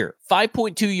the year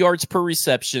 5.2 yards per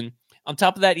reception. On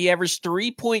top of that, he averaged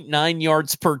 3.9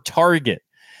 yards per target.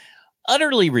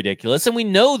 Utterly ridiculous. And we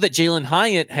know that Jalen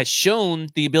Hyatt has shown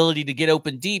the ability to get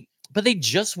open deep, but they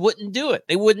just wouldn't do it.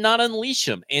 They would not unleash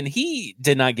him, and he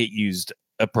did not get used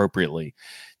appropriately.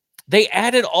 They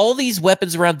added all these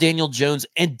weapons around Daniel Jones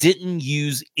and didn't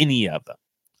use any of them.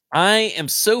 I am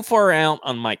so far out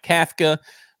on Mike Kafka.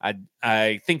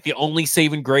 I think the only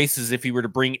saving grace is if he were to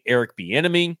bring Eric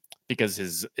Bieniemy, because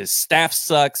his staff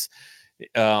sucks.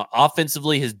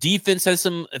 Offensively, his defense has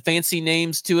some fancy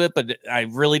names to it, but I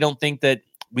really don't think that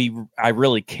I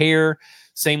really care.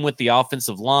 Same with the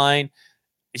offensive line.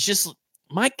 It's just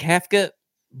Mike Kafka,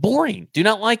 boring. Do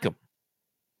not like him.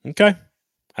 Okay.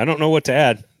 I don't know what to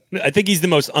add. I think he's the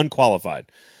most unqualified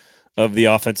of the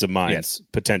offensive minds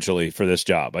potentially for this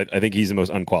job. I think he's the most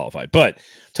unqualified, but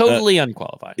totally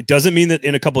unqualified. It doesn't mean that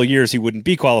in a couple of years he wouldn't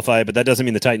be qualified, but that doesn't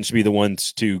mean the Titans should be the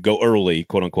ones to go early,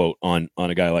 quote unquote, on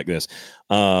a guy like this.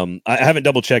 I haven't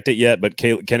double checked it yet, but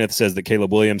Kenneth says that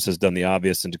Caleb Williams has done the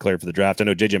obvious and declared for the draft. I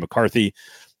know JJ McCarthy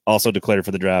also declared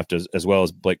for the draft as well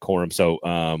as Blake Corum. So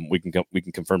we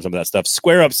can confirm some of that stuff.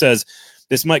 Square Up says,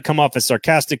 this might come off as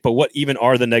sarcastic, but what even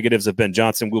are the negatives of Ben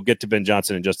Johnson? We'll get to Ben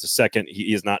Johnson in just a second.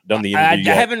 He has not done the interview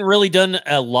yet. I haven't really done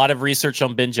a lot of research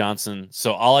on Ben Johnson,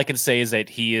 so all I can say is that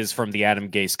he is from the Adam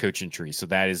Gase coaching tree. So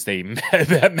that is a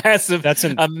massive,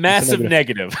 massive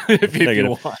negative. If you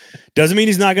want. Doesn't mean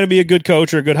he's not going to be a good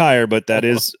coach or a good hire, but that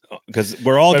is because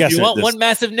we're all guessing. If you want one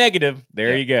massive negative,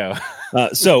 there you go.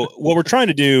 So what we're trying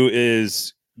to do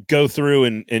is go through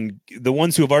and the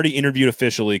ones who have already interviewed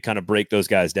officially kind of break those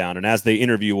guys down. And as they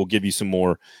interview, we'll give you some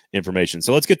more information.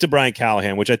 So let's get to Brian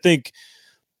Callahan, which I think,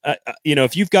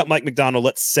 if you've got Mike Macdonald,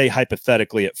 let's say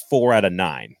hypothetically at 4 out of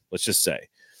 9, let's just say,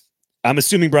 I'm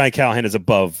assuming Brian Callahan is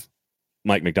above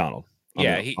Mike Macdonald.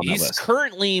 He's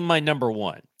currently my number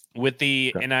 1 with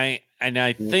the, and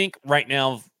I think right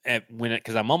now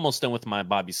because I'm almost done with my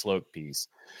Bobby Sloak piece.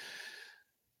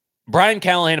 Brian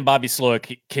Callahan and Bobby Sloak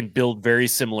can build very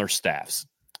similar staffs.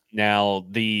 Now,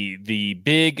 the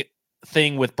big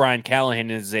thing with Brian Callahan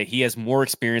is that he has more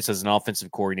experience as an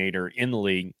offensive coordinator in the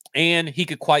league, and he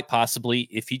could quite possibly,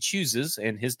 if he chooses,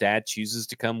 and his dad chooses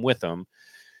to come with him,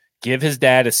 give his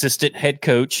dad assistant head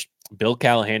coach Bill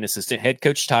Callahan, assistant head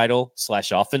coach title /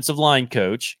 offensive line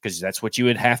coach, because that's what you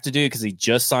would have to do because he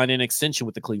just signed an extension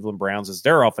with the Cleveland Browns as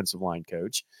their offensive line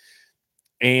coach,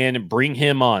 and bring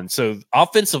him on. So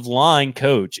offensive line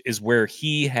coach is where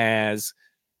he has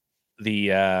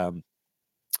the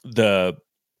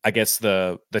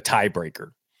tiebreaker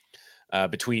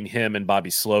between him and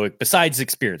Bobby Slowick, besides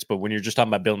experience. But when you're just talking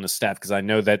about building a staff, because I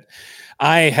know that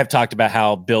I have talked about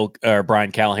how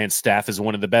Brian Callahan's staff is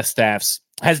one of the best staffs,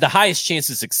 has the highest chance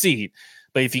to succeed.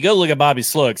 But if you go look at Bobby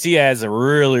Slowick, he has a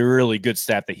really, really good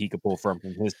staff that he could pull from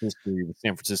his history with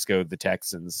San Francisco, the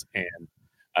Texans,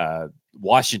 and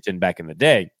Washington back in the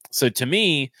day. So to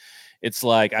me, it's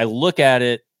like I look at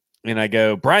it and I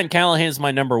go, Brian Callahan's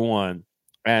my number one.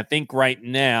 And I think right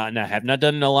now, and I have not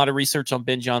done a lot of research on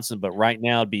Ben Johnson, but right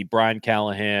now it'd be Brian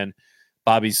Callahan,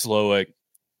 Bobby Slowick,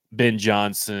 Ben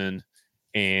Johnson,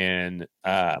 and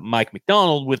Mike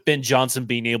McDonald, with Ben Johnson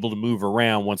being able to move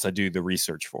around once I do the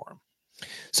research for him.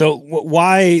 So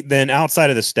why then, outside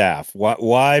of the staff,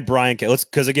 why Brian?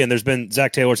 Because again, there's been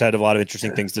Zach Taylor's had a lot of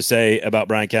interesting things to say about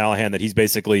Brian Callahan, that he's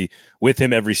basically with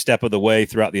him every step of the way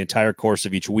throughout the entire course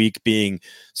of each week, being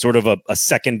sort of a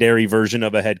secondary version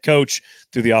of a head coach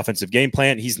through the offensive game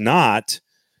plan. He's not.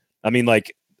 I mean,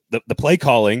 like the play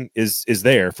calling is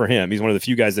there for him. He's one of the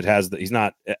few guys that has that. He's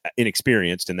not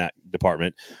inexperienced in that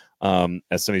department, as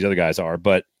some of these other guys are,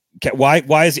 but.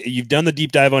 Why is it, you've done the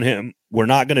deep dive on him? We're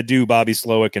not going to do Bobby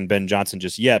Slowick and Ben Johnson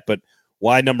just yet, but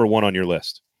why number one on your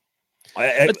list?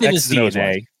 It's in his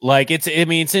DNA. Like it's in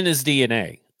his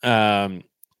DNA. There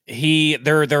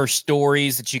are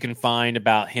stories that you can find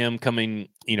about him coming,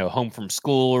 home from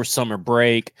school or summer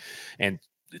break and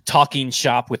talking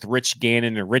shop with Rich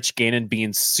Gannon, and Rich Gannon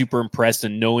being super impressed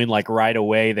and knowing like right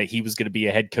away that he was going to be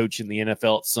a head coach in the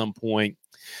NFL at some point.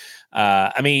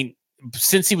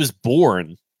 Since he was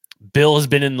born, Bill has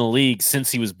been in the league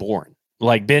since he was born,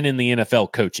 like been in the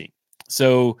NFL coaching.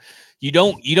 So you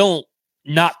don't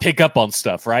not pick up on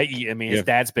stuff, right? His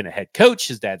dad's been a head coach.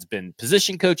 His dad's been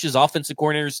position coaches, offensive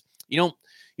coordinators. You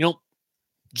don't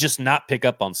just not pick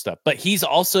up on stuff. But he's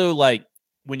also like,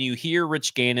 when you hear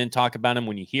Rich Gannon talk about him,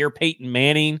 when you hear Peyton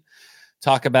Manning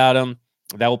talk about him,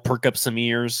 that will perk up some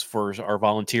ears for our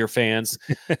volunteer fans.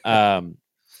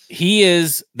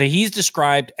 He's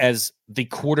described as the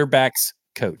quarterback's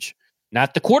coach,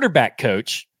 not the quarterback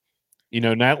coach,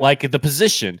 not like the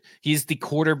position. He's the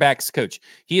quarterback's coach.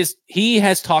 He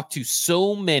has talked to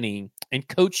so many and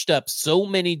coached up so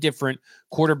many different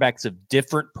quarterbacks of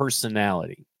different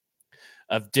personality,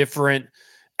 of different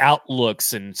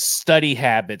outlooks and study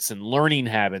habits and learning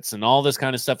habits and all this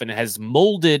kind of stuff, and has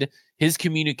molded his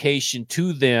communication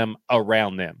to them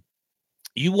around them.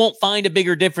 You won't find a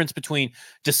bigger difference between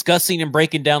discussing and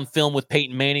breaking down film with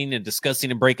Peyton Manning and discussing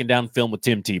and breaking down film with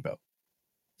Tim Tebow.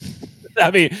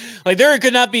 There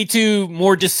could not be two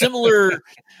more dissimilar,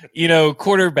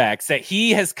 quarterbacks that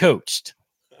he has coached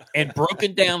and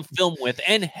broken down film with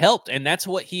and helped. And that's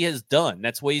what he has done.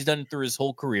 That's what he's done through his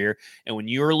whole career. And when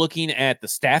you're looking at the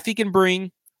staff he can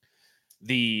bring,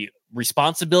 the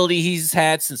responsibility he's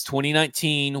had since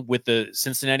 2019 with the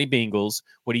Cincinnati Bengals,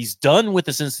 what he's done with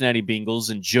the Cincinnati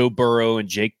Bengals and Joe Burrow and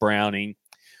Jake Browning,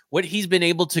 what he's been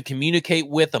able to communicate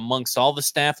with amongst all the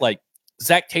staff. Like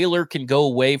Zach Taylor can go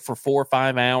away for 4 or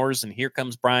 5 hours, and here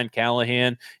comes Brian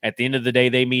Callahan. At the end of the day,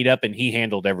 they meet up, and he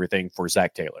handled everything for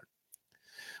Zach Taylor.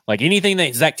 Like anything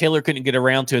that Zach Taylor couldn't get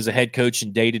around to as a head coach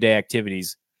in day-to-day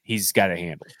activities, he's got to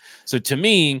handle. So to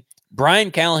me,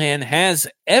 Brian Callahan has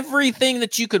everything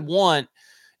that you could want,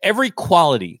 every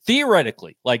quality,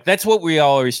 theoretically. Like that's what we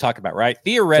always talk about, right?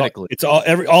 Theoretically.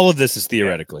 All of this is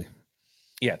theoretically.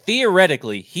 Yeah,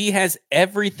 theoretically, he has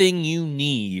everything you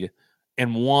need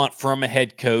and want from a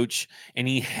head coach, and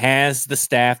he has the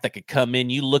staff that could come in.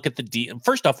 You look at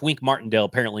first off, Wink Martindale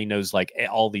apparently knows like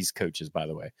all these coaches, by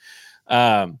the way,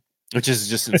 which is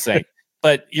just insane.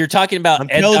 But you're talking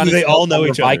about Ed Donatel, they all know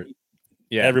each other.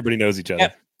 Yeah, everybody knows each other.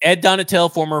 Yeah. Ed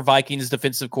Donatel, former Vikings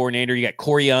defensive coordinator. You got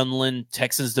Corey Unlin,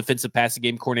 Texans defensive passing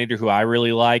game coordinator, who I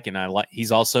really like, and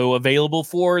he's also available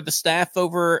for the staff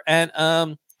over at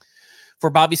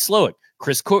for Bobby Slowick.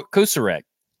 Chris Kosarek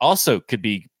also could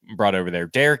be brought over there.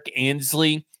 Derek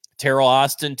Ansley, Terrell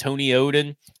Austin, Tony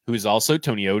Oden, who is also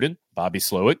Tony Oden, Bobby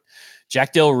Slowick,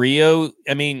 Jack Del Rio.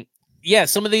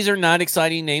 Some of these are not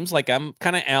exciting names. Like I'm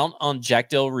kind of out on Jack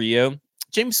Del Rio.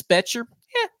 James Betcher.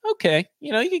 Yeah, okay.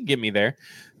 You can get me there.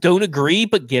 Don't agree,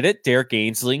 but get it. Derek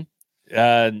Ainsley.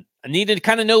 I needed to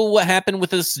kind of know what happened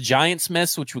with this Giants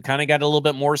mess, which we kind of got a little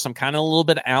bit more. So I'm kind of a little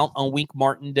bit out on Wink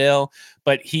Martindale,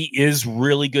 but he is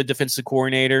really good defensive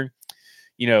coordinator.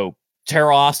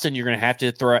 Terrell Austin, you're going to have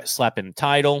to slap in the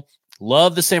title.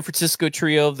 Love the San Francisco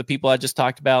trio of the people I just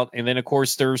talked about. And then, of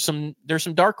course, there's some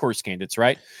dark horse candidates,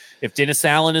 right? If Dennis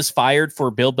Allen is fired for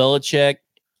Bill Belichick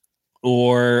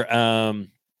or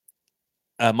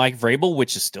Mike Vrabel,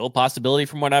 which is still a possibility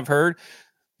from what I've heard,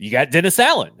 you got Dennis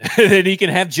Allen. Then you can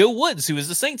have Joe Woods, who is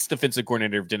the Saints defensive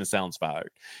coordinator if Dennis Allen's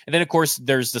fired. And then, of course,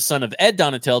 there's the son of Ed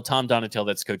Donatel, Tom Donatel,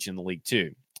 that's coaching the league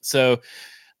too. So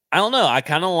I don't know. I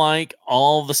kind of like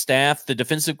all the staff. The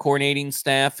defensive coordinating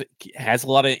staff has a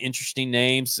lot of interesting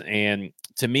names. And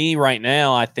to me right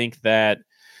now, I think that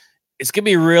it's going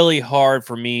to be really hard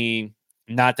for me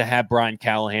not to have Brian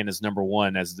Callahan as number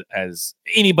one as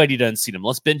anybody doesn't see him.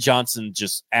 Unless Ben Johnson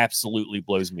just absolutely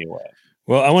blows me away.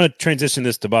 Well, I want to transition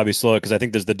this to Bobby Slowik because I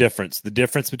think there's the difference. The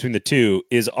difference between the two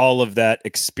is all of that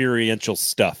experiential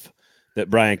stuff that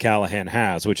Brian Callahan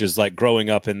has, which is like growing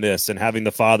up in this and having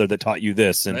the father that taught you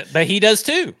this. And but he does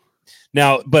too.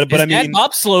 Now, but I mean,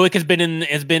 Bob Slowik has been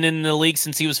in the league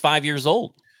since he was 5 years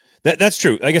old. That's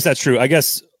true. I guess that's true. I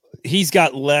guess he's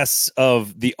got less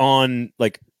of the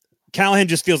like Callahan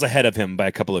just feels ahead of him by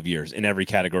a couple of years in every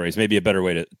category is maybe a better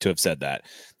way to have said that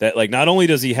like, not only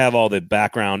does he have all the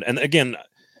background, and again,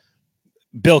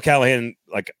 Bill Callahan,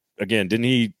 like, again, didn't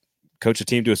he coach a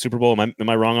team to a Super Bowl? Am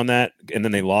I wrong on that? And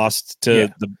then they lost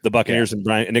to the Buccaneers and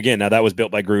Brian. And again, now that was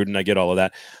built by Gruden. I get all of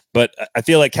that, but I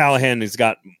feel like Callahan has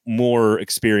got more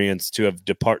experience to have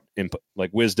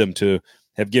wisdom to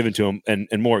have given to him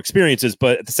and more experiences.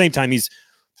 But at the same time, he's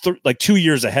like 2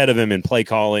 years ahead of him in play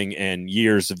calling and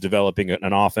years of developing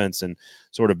an offense and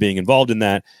sort of being involved in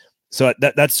that. So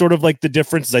that's sort of like the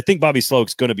difference. I think Bobby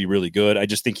Slowik's going to be really good. I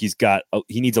just think he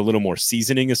needs a little more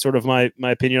seasoning is sort of my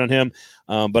opinion on him.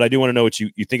 But I do want to know what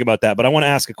you think about that. But I want to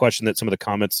ask a question that some of the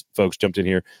comments folks jumped in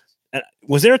here.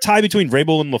 Was there a tie between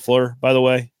Vrabel and LaFleur, by the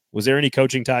way? Was there any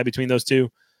coaching tie between those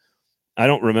two? I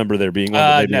don't remember there being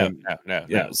one.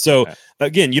 No. So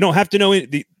again, you don't have to know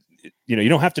you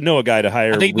don't have to know a guy to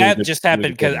hire. I think that just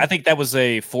happened because I think that was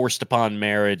a forced upon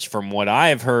marriage from what I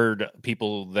have heard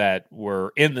people that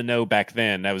were in the know back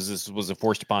then. This was a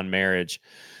forced upon marriage,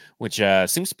 which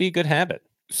seems to be a good habit.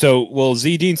 So, well,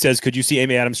 Z Dean says, could you see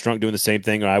Amy Adams Strunk doing the same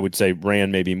thing? Or I would say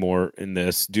Rand maybe more in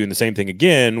this, doing the same thing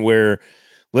again, where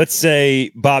let's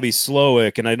say Bobby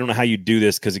Slowik, and I don't know how you do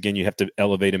this because, again, you have to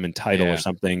elevate him in title or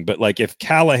something. But like if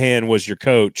Callahan was your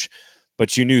coach,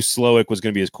 but you knew Slowik was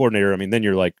going to be his coordinator, I mean, then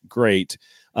you're like, great.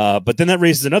 But then that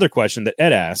raises another question that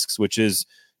Ed asks, which is,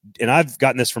 and I've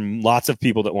gotten this from lots of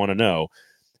people that want to know,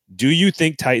 do you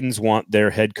think Titans want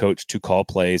their head coach to call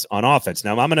plays on offense?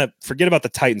 Now, I'm going to forget about the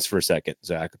Titans for a second,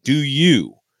 Zach. Do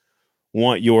you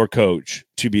want your coach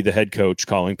to be the head coach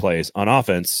calling plays on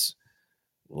offense?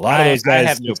 A lot of those guys I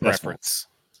have no preference.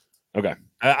 Okay.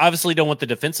 I obviously don't want the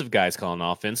defensive guys calling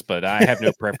offense, but I have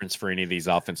no preference for any of these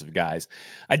offensive guys.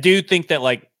 I do think that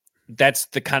like that's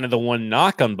the kind of the one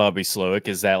knock on Bobby Slowik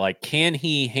is that like, can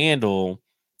he handle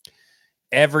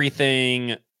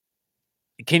everything?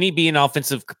 Can he be an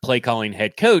offensive play calling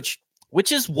head coach?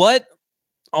 Which is what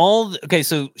so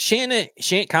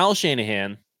Kyle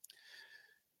Shanahan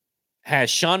has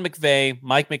Sean McVay,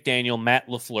 Mike McDaniel, Matt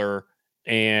LaFleur,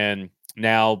 and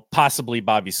now possibly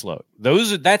Bobby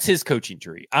Slowik. That's his coaching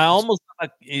tree. I almost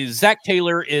Zach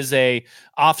Taylor is a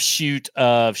offshoot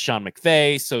of Sean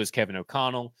McVay. So is Kevin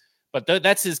O'Connell, but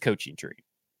that's his coaching tree.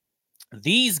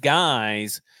 These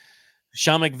guys,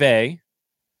 Sean McVay,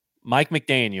 Mike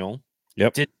McDaniel,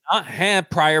 did not have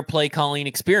prior play calling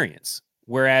experience,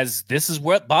 whereas this is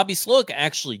what Bobby Slowik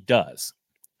actually does.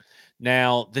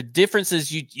 Now the difference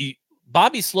is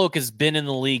Bobby Slowik has been in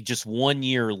the league just 1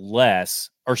 year less,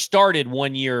 or started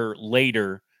 1 year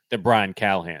later than Brian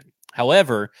Callahan.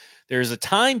 However, there's a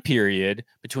time period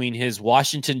between his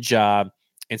Washington job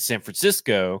and San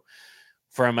Francisco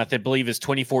from, I believe, is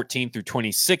 2014 through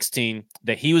 2016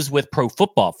 that he was with Pro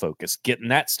Football Focus, getting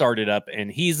that started up,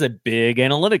 and he's a big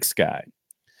analytics guy.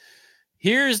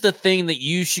 Here's the thing that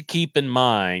you should keep in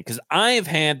mind, because I have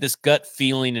had this gut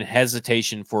feeling and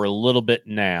hesitation for a little bit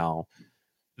now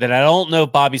that I don't know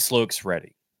if Bobby Slowik's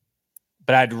ready.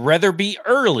 But I'd rather be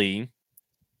early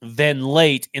than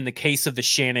late in the case of the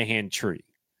Shanahan tree.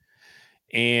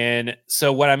 And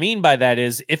so what I mean by that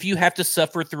is if you have to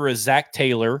suffer through a Zach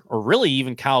Taylor or really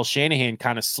even Kyle Shanahan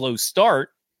kind of slow start,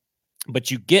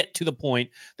 but you get to the point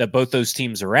that both those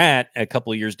teams are at a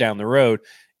couple of years down the road,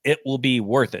 it will be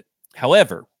worth it.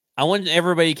 However, I want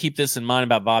everybody to keep this in mind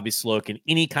about Bobby Slowik and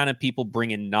any kind of people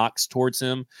bringing knocks towards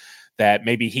him that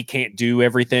maybe he can't do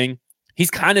everything.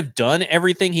 He's kind of done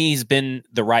everything. He's been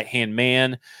the right-hand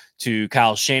man to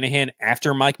Kyle Shanahan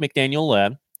after Mike McDaniel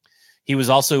left. He was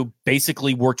also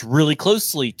basically worked really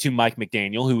closely to Mike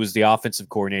McDaniel, who was the offensive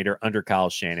coordinator under Kyle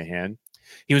Shanahan.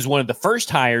 He was one of the first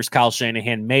hires Kyle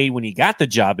Shanahan made when he got the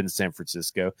job in San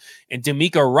Francisco. And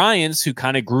DeMeco Ryans, who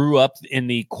kind of grew up in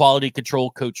the quality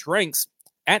control coach ranks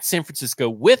at San Francisco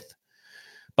with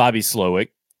Bobby Slowick,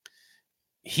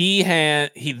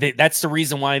 that's the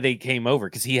reason why they came over,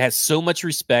 because he has so much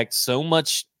respect, so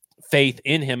much faith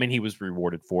in him, and he was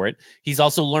rewarded for it. He's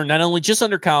also learned not only just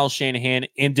under Kyle Shanahan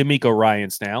and DeMeco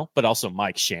Ryans now, but also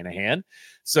Mike Shanahan.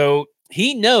 So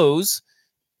he knows.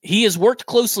 He has worked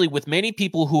closely with many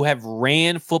people who have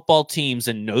ran football teams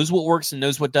and knows what works and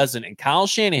knows what doesn't. And Kyle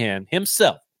Shanahan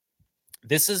himself,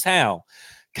 this is how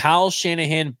Kyle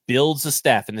Shanahan builds a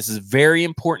staff. And this is very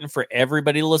important for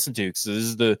everybody to listen to. So this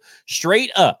is the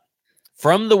straight up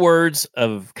from the words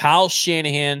of Kyle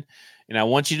Shanahan. And I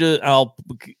want you to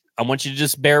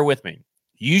just bear with me.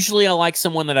 Usually I like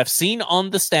someone that I've seen on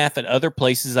the staff at other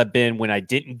places I've been when I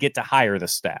didn't get to hire the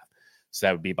staff. So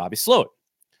that would be Bobby Slowick.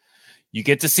 You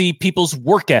get to see people's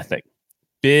work ethic,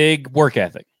 big work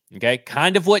ethic, okay?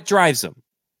 Kind of what drives them.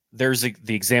 There's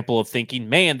the example of thinking,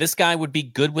 man, this guy would be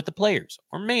good with the players.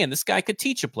 Or, man, this guy could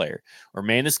teach a player. Or,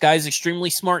 man, this guy's extremely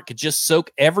smart, could just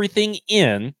soak everything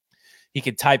in. He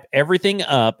could type everything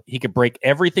up. He could break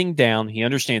everything down. He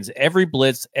understands every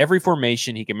blitz, every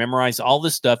formation. He can memorize all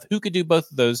this stuff. Who could do both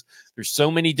of those? There's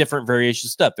so many different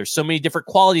variations of stuff. There's so many different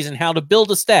qualities in how to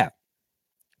build a staff.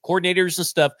 Coordinators and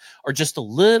stuff are just a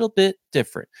little bit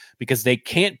different because they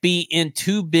can't be in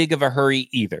too big of a hurry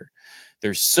either.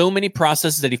 There's so many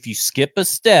processes that if you skip a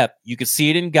step, you can see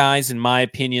it in guys, in my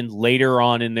opinion, later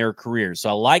on in their careers. So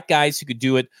I like guys who could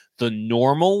do it the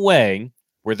normal way,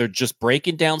 where they're just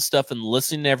breaking down stuff and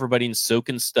listening to everybody and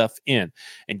soaking stuff in.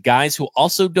 And guys who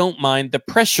also don't mind the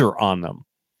pressure on them.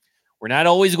 We're not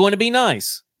always going to be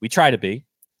nice. We try to be.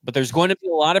 But there's going to be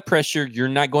a lot of pressure. You're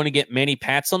not going to get many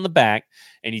pats on the back,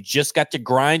 and you just got to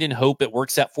grind and hope it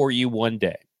works out for you one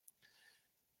day.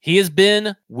 He has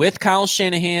been with Kyle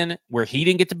Shanahan where he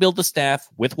didn't get to build the staff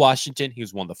with Washington. He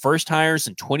was one of the first hires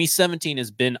in 2017,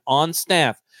 has been on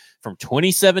staff from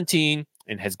 2017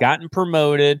 and has gotten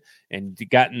promoted and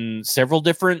gotten several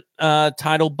different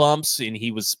title bumps. And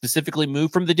he was specifically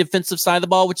moved from the defensive side of the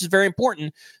ball, which is very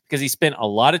important because he spent a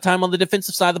lot of time on the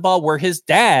defensive side of the ball where his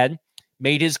dad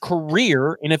made his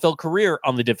NFL career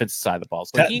on the defensive side of the ball.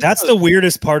 So that's the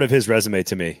weirdest part of his resume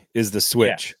to me, is the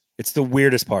switch. Yeah. It's the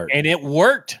weirdest part. And it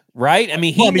worked, right? I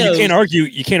mean, you can't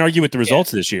argue with the results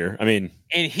this year. I mean,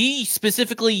 and he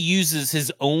specifically uses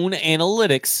his own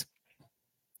analytics.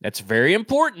 That's very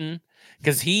important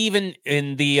because he even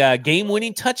in the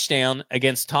game-winning touchdown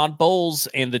against Todd Bowles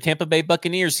and the Tampa Bay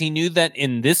Buccaneers, he knew that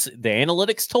the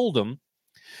analytics told him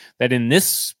that in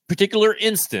this particular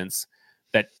instance,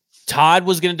 that Todd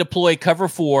was going to deploy cover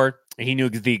 4, and he knew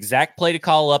the exact play to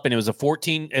call up, and it was a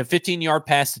 15-yard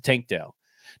pass to Tank Dell.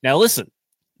 Now, listen,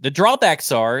 the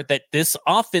drawbacks are that this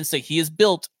offense that he has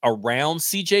built around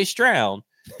C.J. Stroud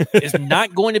is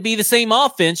not going to be the same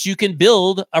offense you can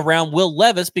build around Will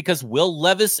Levis because Will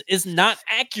Levis is not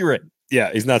accurate.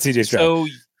 Yeah, he's not C.J. Stroud.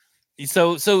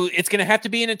 So it's going to have to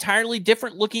be an entirely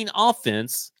different looking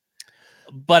offense.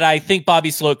 But I think Bobby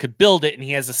Slowick could build it, and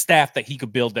he has a staff that he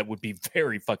could build that would be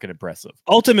very fucking impressive.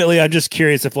 Ultimately, I'm just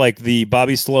curious if like the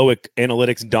Bobby Slowick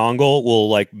analytics dongle will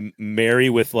like marry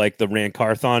with like the Rand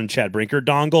Carthon Chad Brinker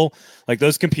dongle. Like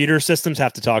those computer systems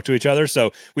have to talk to each other.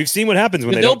 So we've seen what happens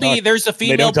when there's a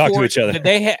female they don't talk port to each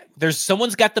other. There's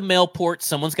someone's got the male port,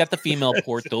 someone's got the female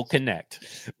port. They'll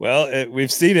connect. Well,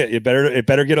 we've seen it. It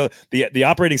better get the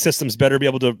operating systems better be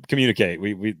able to communicate.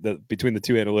 Between the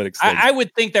two analytics. I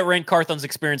would think that Rand Carthon's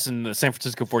experience in the San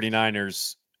Francisco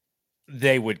 49ers,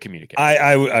 they would communicate.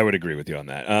 I would agree with you on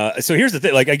that. So here's the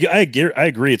thing. Like I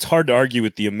agree. It's hard to argue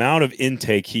with the amount of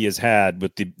intake he has had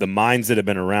with the minds that have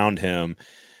been around him.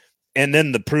 And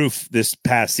then the proof this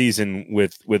past season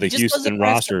with a Houston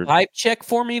roster. Hype check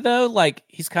for me though. Like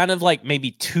he's kind of like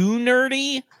maybe too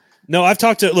nerdy. No, I've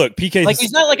talked to PK. Like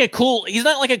he's not like a cool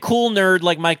nerd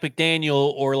like Mike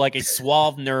McDaniel or like a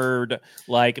suave nerd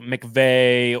like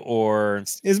McVay or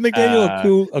is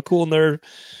McDaniel a cool nerd?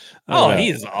 Oh,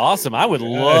 he's awesome. I would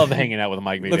love hanging out with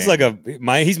Mike McDaniel.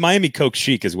 Looks he's Miami Coke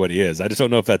chic is what he is. I just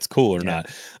don't know if that's cool or not.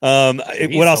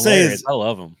 What I'll say is I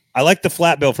love him. I like the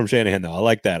flat bill from Shanahan though. I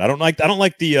like that. I don't like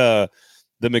the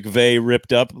McVay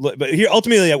ripped up. But here,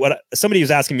 ultimately, somebody was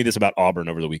asking me this about Auburn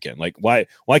over the weekend. Like, why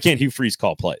can't Hugh Freeze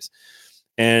call plays?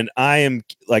 And I am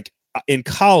like, in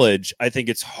college, I think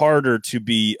it's harder to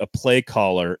be a play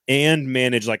caller and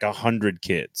manage like 100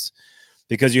 kids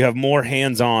because you have more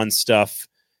hands-on stuff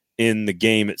in the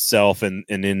game itself and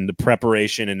in the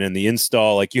preparation and in the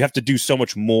install. Like you have to do so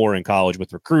much more in college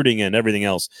with recruiting and everything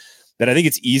else that I think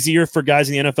it's easier for guys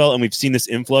in the NFL. And we've seen this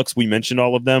influx. We mentioned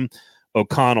all of them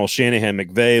O'Connell, Shanahan,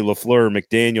 McVay, LaFleur,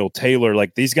 McDaniel, Taylor,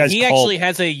 like these guys. He actually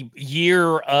has a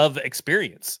year of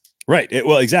experience. Right.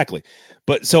 Well, exactly.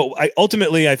 But so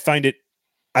ultimately I find it,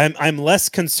 I'm less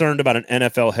concerned about an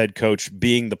NFL head coach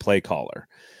being the play caller.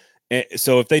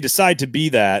 So if they decide to be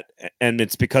that, and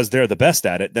it's because they're the best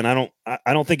at it, then I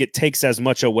don't think it takes as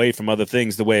much away from other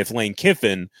things. The way if Lane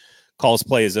Kiffin calls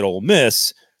plays at Ole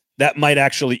Miss, that might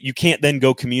actually, you can't then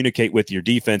go communicate with your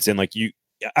defense and like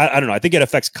I don't know. I think it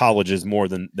affects colleges more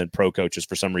than pro coaches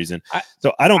for some reason.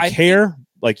 So I don't care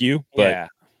like you, but yeah.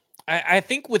 I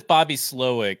think with Bobby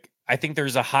Slowick, I think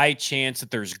there's a high chance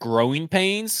that there's growing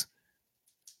pains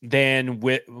than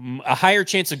with a higher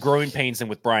chance of growing pains than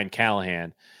with Brian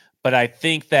Callahan. But I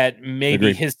think that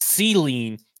maybe his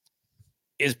ceiling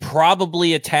is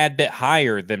probably a tad bit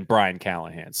higher than Brian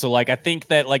Callahan. So like, I think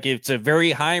that like, it's a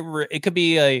very high, it could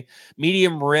be a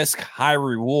medium risk, high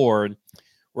reward.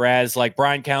 Whereas like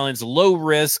Brian Callahan's low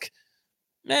risk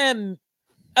and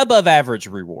above average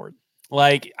reward.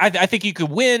 Like, I think you could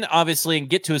win, obviously, and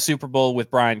get to a Super Bowl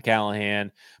with Brian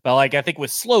Callahan. But, like, I think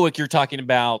with Slowick, you're talking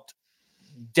about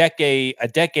a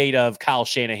decade of Kyle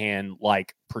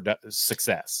Shanahan-like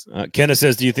success. Kenneth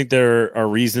says, do you think there are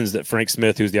reasons that Frank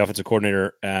Smith, who's the offensive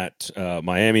coordinator at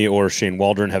Miami, or Shane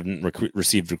Waldron haven't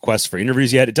received requests for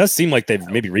interviews yet? It does seem like they've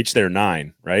maybe reached their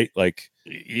 9, right? Like,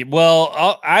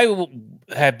 well, I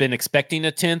have been expecting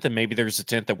a 10th, and maybe there's a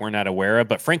 10th that we're not aware of.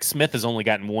 But Frank Smith has only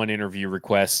gotten one interview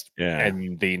request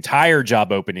and the entire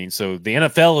job opening. So the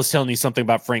NFL is telling you something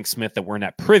about Frank Smith that we're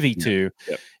not privy to.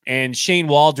 Yep. And Shane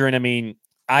Waldron, I mean,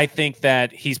 I think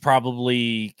that he's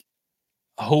probably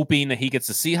hoping that he gets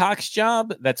the Seahawks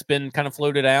job. That's been kind of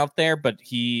floated out there, but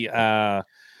he.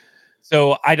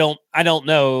 So I don't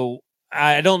know.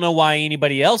 I don't know why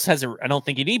anybody else has I don't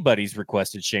think anybody's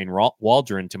requested Shane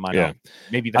Waldron to my knowledge.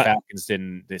 Maybe the Falcons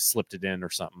they slipped it in or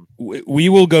something. We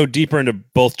will go deeper into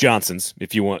both Johnsons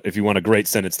if you want a great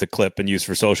sentence to clip and use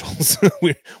for socials.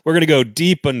 We're going to go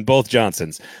deep on both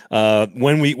Johnsons.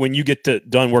 When you get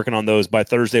done working on those by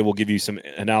Thursday, we'll give you some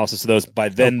analysis of those. By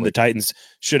then, the Titans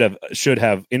should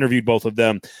have interviewed both of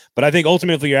them. But I think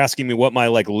ultimately you're asking me what my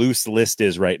like loose list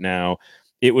is right now.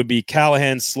 It would be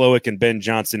Callahan, Slowick, and Ben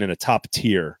Johnson in a top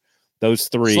tier. Those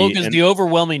three. Slowick is the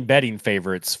overwhelming betting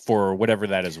favorites for whatever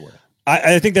that is worth.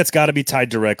 I think that's got to be tied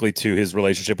directly to his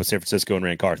relationship with San Francisco and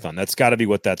Ran Carthon. That's got to be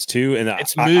what that's to. And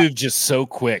it's moved just so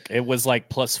quick. It was like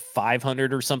plus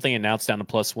 500 or something, and now it's down to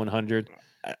plus 100.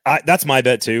 That's my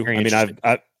bet too. I mean,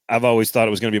 I've always thought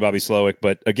it was going to be Bobby Slowick,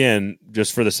 but again,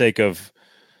 just for the sake of.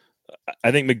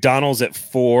 I think McDonald's at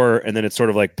 4, and then it's sort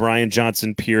of like Brian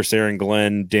Johnson, Pierce, Aaron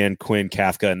Glenn, Dan Quinn,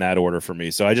 Kafka in that order for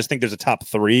me. So I just think there's a top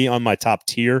 3 on my top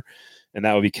tier, and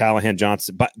that would be Callahan,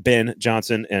 Johnson, Ben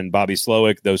Johnson, and Bobby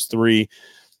Slowick. Those 3.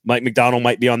 Mike McDonald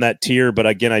might be on that tier, but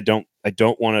again, I don't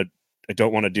want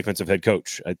a defensive head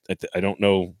coach. I don't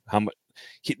know how much.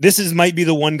 This might be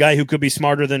the one guy who could be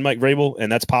smarter than Mike Vrabel,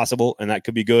 and that's possible, and that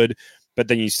could be good. But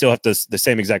then you still have the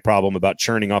same exact problem about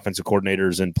churning offensive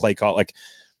coordinators and play call like.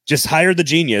 Just hire the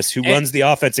genius who runs the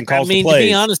offense and calls the plays. To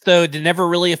be honest, though, it never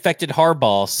really affected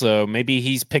Harbaugh, so maybe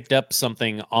he's picked up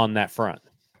something on that front.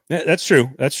 Yeah, that's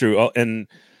true. That's true. And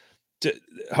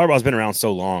Harbaugh's been around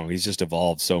so long; he's just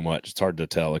evolved so much. It's hard to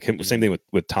tell. Like same thing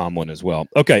with Tomlin as well.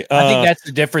 Okay, I think that's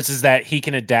the difference is that he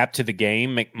can adapt to the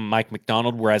game, Mike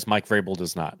McDonald, whereas Mike Vrabel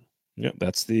does not. Yeah,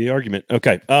 that's the argument.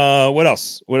 Okay, what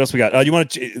else? What else we got? You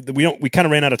want to? We kind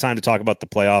of ran out of time to talk about the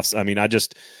playoffs. I mean, I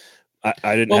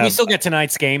didn't. Well, we still get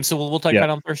tonight's game, so we'll talk about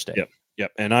it on Thursday.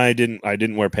 Yep. And I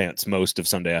didn't wear pants most of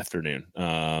Sunday afternoon.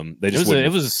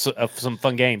 It was some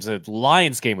fun games. The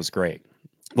Lions game was great.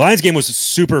 Lions game was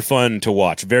super fun to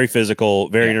watch. Very physical,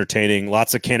 very entertaining.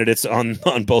 Lots of candidates on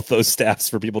both those staffs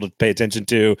for people to pay attention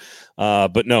to.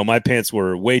 But no, my pants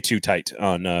were way too tight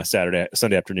on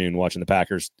Sunday afternoon watching the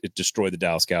Packers. It destroyed the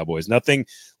Dallas Cowboys.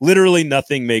 Literally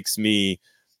nothing makes me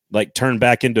like turn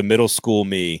back into middle school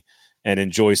me and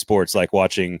enjoy sports like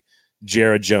watching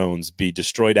Jared Jones be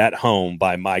destroyed at home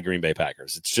by my Green Bay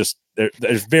Packers. It's just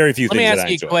there's very few things. Let me ask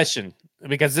you a question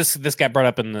because this got brought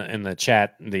up in the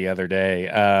chat the other day.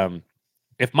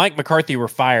 If Mike McCarthy were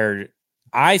fired,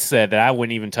 I said that I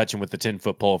wouldn't even touch him with the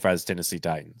 10-foot pole if I was Tennessee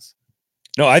Titans.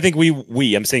 No, I think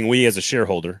I'm saying we as a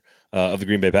shareholder of the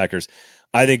Green Bay Packers.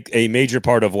 I think a major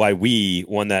part of why we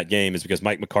won that game is because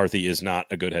Mike McCarthy is not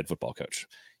a good head football coach.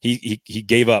 He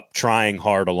gave up trying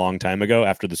hard a long time ago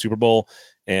after the Super Bowl,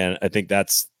 and I think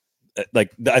that's I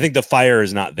think the fire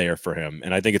is not there for him,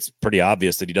 and I think it's pretty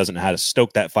obvious that he doesn't know how to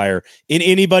stoke that fire in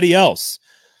anybody else.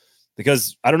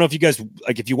 Because I don't know if you guys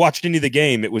if you watched any of the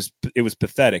game, it was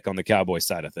pathetic on the Cowboys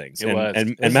side of things. It was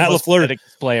and Matt LaFleur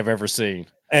display I've ever seen.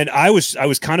 And I was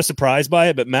kind of surprised by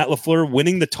it, but Matt LaFleur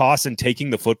winning the toss and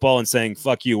taking the football and saying,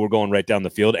 "Fuck you, we're going right down the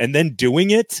field," and then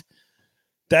doing it.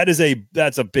 That's a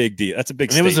big deal. That's a big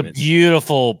statement. It was a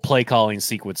beautiful play calling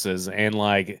sequences, and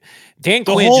like Dan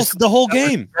the Quinn, the whole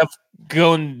game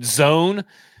going zone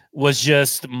was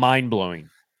just mind blowing.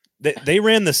 They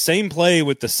ran the same play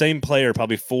with the same player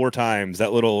probably 4 times.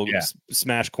 That little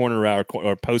smash corner route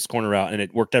or post corner route, and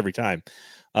it worked every time.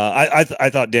 I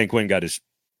thought Dan Quinn got his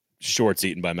shorts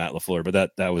eaten by Matt LaFleur,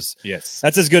 but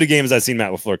that's as good a game as I've seen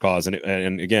Matt LaFleur cause.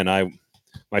 And again,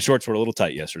 my shorts were a little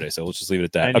tight yesterday, so let's just leave it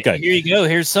at that. And okay, here you go.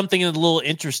 Here's something a little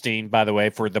interesting, by the way,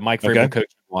 for the Mike Vrabel coaching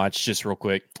watch. Just real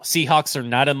quick, Seahawks are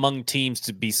not among teams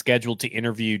to be scheduled to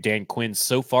interview Dan Quinn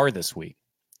so far this week.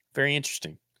 Very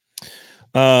interesting.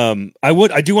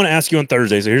 I do want to ask you on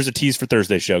Thursday. So here's a tease for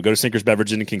Thursday's show. Go to Sinkers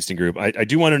Beverage and Kingston Group. I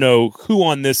do want to know who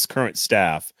on this current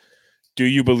staff do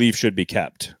you believe should be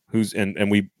kept? Who's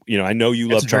and we I know you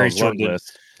love Charles London.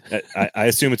 I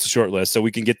assume it's a short list, so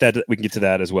we can get that. We can get to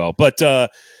that as well. But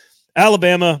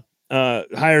Alabama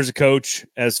hires a coach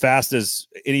as fast as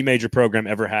any major program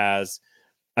ever has.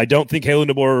 I don't think Kalen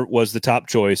DeBoer was the top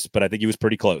choice, but I think he was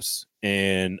pretty close.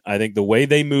 And I think the way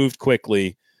they moved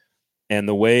quickly and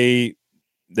the way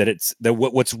that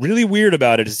what's really weird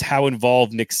about it is how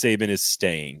involved Nick Saban is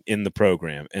staying in the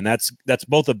program. And that's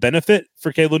both a benefit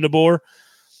for Kalen DeBoer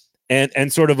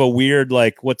and sort of a weird,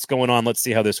 like, what's going on? Let's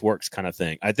see how this works kind of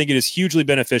thing. I think it is hugely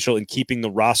beneficial in keeping the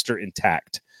roster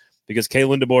intact because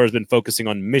Kalen DeBoer has been focusing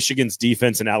on Michigan's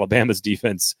defense and Alabama's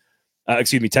defense,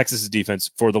 Texas's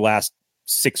defense for the last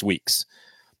 6 weeks.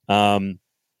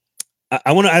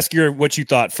 I want to ask what you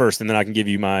thought first, and then I can give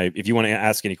you if you want to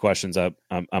ask any questions, I'm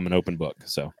an open book.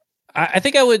 So I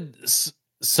think I would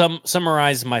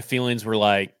summarize my feelings were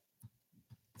like,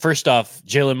 first off,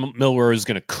 Jalen Milroe is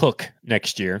going to cook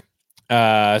next year.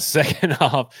 Second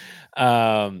off,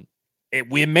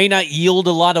 we may not yield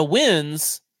a lot of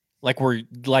wins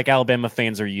like Alabama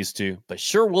fans are used to, but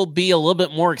sure will be a little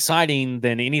bit more exciting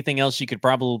than anything else you could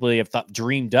probably have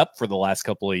dreamed up for the last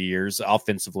couple of years,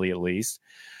 offensively at least.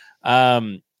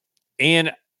 And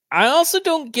I also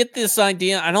don't get this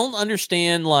idea. I don't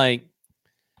understand like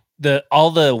all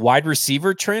the wide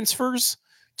receiver transfers.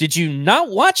 Did you not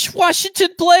watch Washington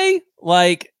play?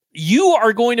 Like, you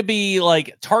are going to be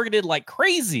like targeted like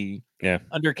crazy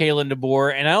under Kalen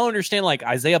DeBoer. And I don't understand like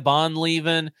Isaiah Bond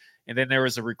leaving. And then there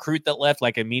was a recruit that left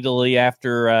like immediately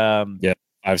after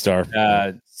 5-star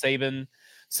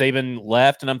Saban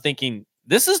left. And I'm thinking,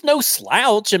 this is no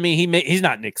slouch. I mean, he's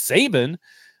not Nick Saban,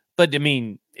 but I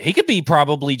mean, he could be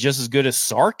probably just as good as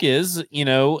Sark is,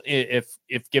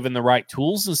 if given the right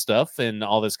tools and stuff and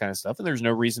all this kind of stuff. And there's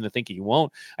no reason to think he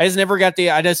won't. I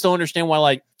just don't understand why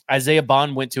like Isaiah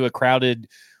Bond went to a crowded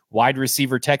wide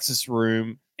receiver Texas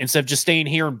room instead of just staying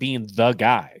here and being the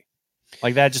guy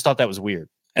like that. I just thought that was weird.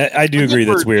 I do agree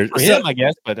that's weird for him, I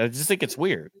guess, but I just think it's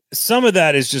weird. Some of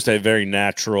that is just a very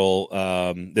natural.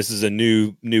 This is a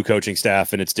new coaching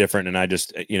staff, and it's different. And I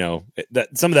just,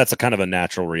 some of that's a kind of a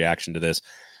natural reaction to this.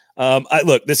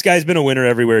 Look, this guy's been a winner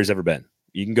everywhere he's ever been.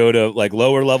 You can go to like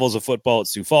lower levels of football at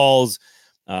Sioux Falls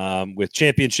with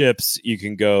championships. You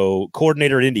can go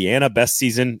coordinator at Indiana, best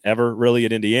season ever, really,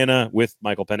 at Indiana with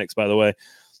Michael Penix, by the way.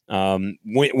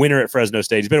 Winner at Fresno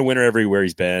State. He's been a winner everywhere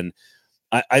he's been.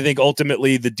 I think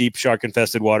ultimately the deep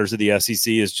shark-infested waters of the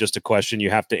SEC is just a question you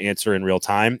have to answer in real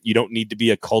time. You don't need to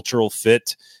be a cultural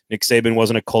fit. Nick Saban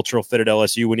wasn't a cultural fit at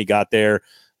LSU when he got there.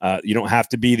 You don't have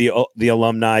to be the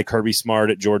alumni Kirby Smart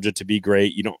at Georgia to be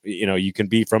great. You can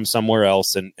be from somewhere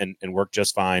else and work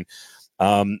just fine.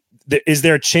 Is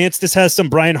there a chance this has some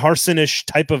Brian Harsin-ish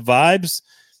type of vibes?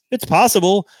 It's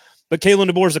possible. But Kalen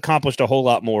DeBoer's accomplished a whole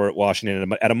lot more at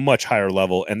Washington at a much higher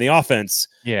level. And the offense,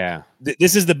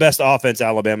 this is the best offense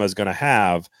Alabama is going to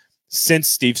have since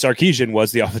Steve Sarkisian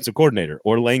was the offensive coordinator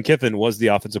or Lane Kiffin was the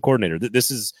offensive coordinator.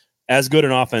 This is as good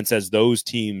an offense as those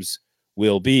teams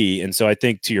will be. And so I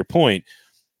think, to your point,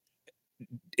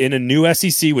 in a new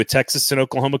SEC with Texas and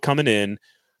Oklahoma coming in,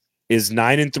 is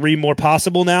 9-3 more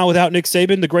possible now without Nick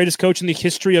Saban, the greatest coach in the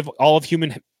history of all of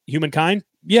humankind?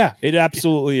 Yeah, it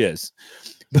absolutely is.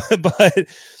 But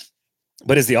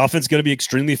is the offense going to be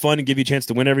extremely fun and give you a chance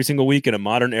to win every single week in a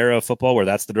modern era of football where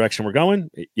that's the direction we're going?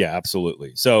 Yeah,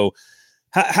 absolutely. So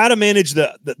how to manage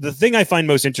the thing I find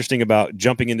most interesting about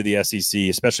jumping into the SEC,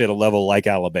 especially at a level like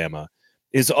Alabama,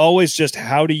 is always just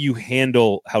how do you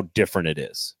handle how different it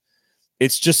is?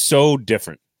 It's just so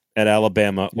different at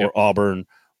Alabama or Auburn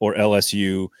or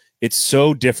LSU. It's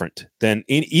so different than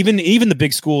even the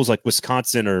big schools like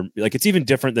Wisconsin, or like it's even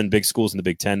different than big schools in the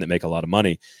Big Ten that make a lot of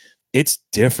money. It's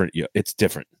different. It's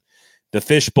different. the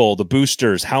fishbowl, the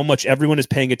boosters, how much everyone is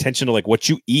paying attention to like what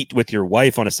you eat with your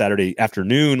wife on a Saturday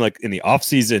afternoon, like in the off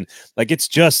season. Like it's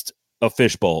just a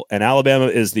fishbowl, and Alabama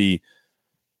is the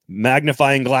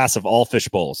magnifying glass of all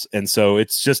fishbowls. And so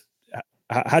it's just,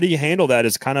 how do you handle that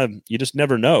is kind of, you just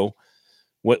never know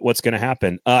what's going to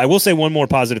happen. I will say one more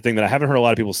positive thing that I haven't heard a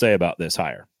lot of people say about this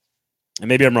hire. And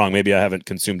maybe I'm wrong. Maybe I haven't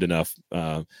consumed enough.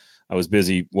 I was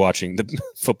busy watching the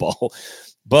football,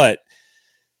 but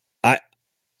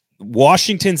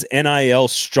Washington's NIL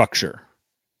structure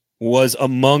was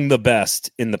among the best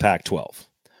in the Pac-12.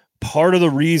 Part of the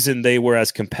reason they were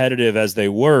as competitive as they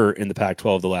were in the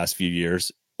Pac-12 the last few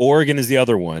years, Oregon is the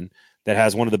other one that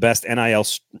has one of the best NIL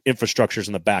infrastructures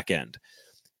in the back end.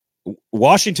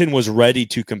 Washington was ready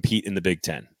to compete in the Big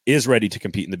Ten, is ready to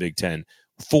compete in the Big Ten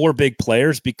for big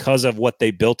players because of what they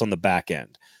built on the back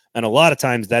end. And a lot of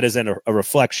times that isn't a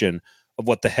reflection of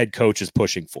what the head coach is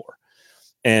pushing for.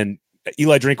 And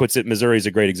Eli Drinkwitz at Missouri is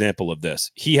a great example of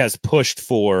this. He has pushed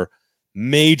for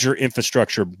major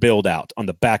infrastructure build out on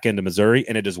the back end of Missouri,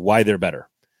 and it is why they're better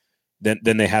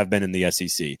than they have been in the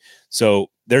SEC. So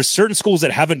there's certain schools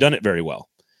that haven't done it very well,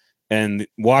 and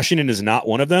Washington is not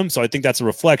one of them. So I think that's a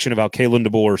reflection of how Kalen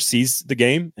DeBoer sees the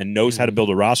game and knows how to build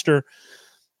a roster.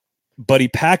 But he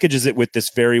packages it with this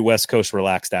very West Coast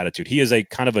relaxed attitude. He is a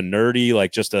kind of a nerdy,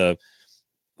 like just a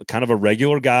kind of a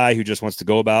regular guy who just wants to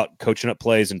go about coaching up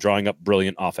plays and drawing up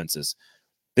brilliant offenses.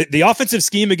 The offensive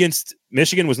scheme against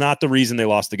Michigan was not the reason they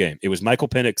lost the game. It was Michael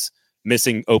Penix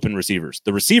missing open receivers.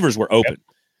 The receivers were open.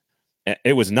 Yep.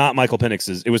 It was not Michael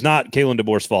Penix's. It was not Kalen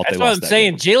DeBoer's fault. That's what I'm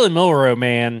saying. Jalen Milroe,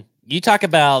 man, you talk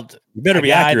about you better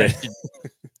be accurate.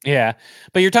 Yeah,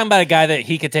 but you're talking about a guy that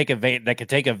he could take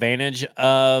advantage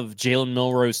of Jalen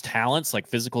Milroe's talents, like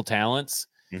physical talents.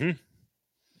 Mm-hmm.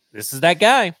 This is that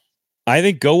guy. I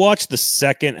think go watch the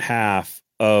second half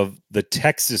of the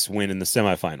Texas win in the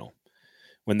semifinal.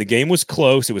 When the game was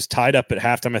close, it was tied up at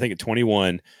halftime, I think at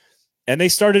 21, and they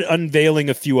started unveiling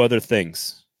a few other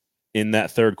things in that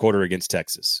third quarter against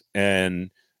Texas. And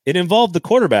it involved the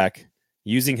quarterback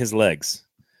using his legs.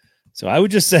 So I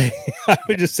would just say,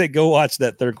 go watch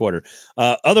that third quarter.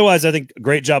 Otherwise, I think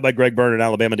great job by Greg Byrne in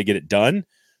Alabama to get it done.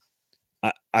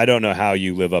 I don't know how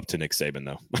you live up to Nick Saban,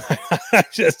 though. I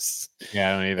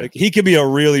don't either. Like, he could be a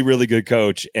really, really good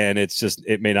coach, and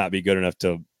it may not be good enough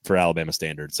for Alabama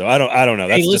standards. So I don't know.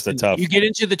 That's just a tough. You get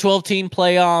into the 12-team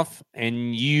playoff,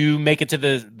 and you make it to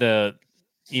the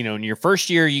in your first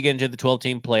year, you get into the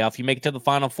 12-team playoff. You make it to the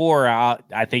Final Four.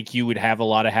 I think you would have a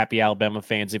lot of happy Alabama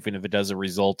fans, even if it doesn't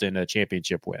result in a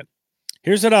championship win.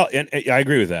 Here's what I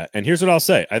agree with that. And here's what I'll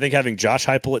say. I think having Josh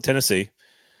Heupel at Tennessee,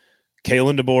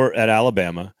 Kalen DeBoer at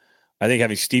Alabama, I think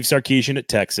having Steve Sarkisian at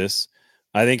Texas,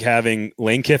 I think having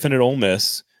Lane Kiffin at Ole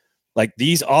Miss, like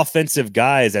these offensive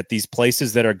guys at these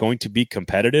places that are going to be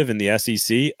competitive in the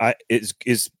SEC,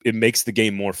 it makes the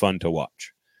game more fun to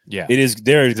watch. Yeah, it is.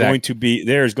 There is going to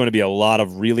be a lot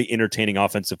of really entertaining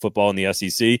offensive football in the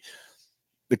SEC.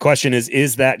 The question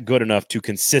is that good enough to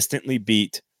consistently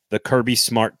beat the Kirby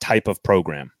Smart type of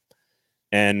program?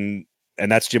 And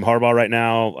that's Jim Harbaugh right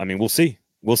now. I mean, we'll see.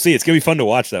 We'll see. It's going to be fun to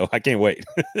watch, though. I can't wait.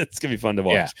 It's going to be fun to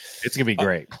watch. Yeah, it's going to be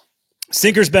great.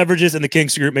 Sinkers Beverages and the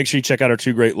Kings Group. Make sure you check out our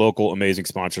two great local amazing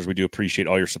sponsors. We do appreciate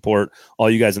all your support,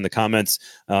 all you guys in the comments.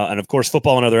 And, of course,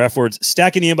 football and other F words.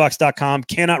 StackInTheInbox.com.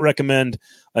 Cannot recommend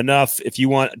enough. If you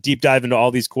want a deep dive into all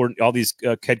these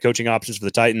head coaching options for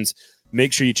the Titans,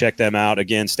 make sure you check them out.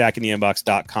 Again,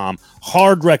 StackInTheInbox.com.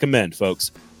 Hard recommend,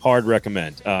 folks. Hard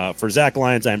recommend. For Zach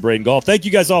Lyons, I'm Braden Gall. Thank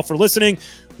you guys all for listening.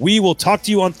 We will talk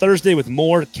to you on Thursday with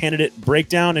more candidate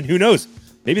breakdown, and who knows,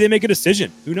 maybe they make a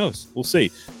decision. Who knows? We'll see.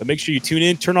 But make sure you tune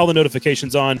in, turn all the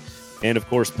notifications on, and, of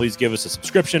course, please give us a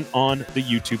subscription on the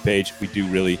YouTube page. We do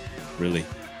really, really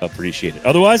appreciate it.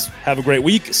 Otherwise, have a great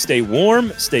week. Stay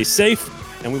warm, stay safe,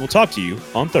 and we will talk to you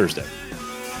on Thursday.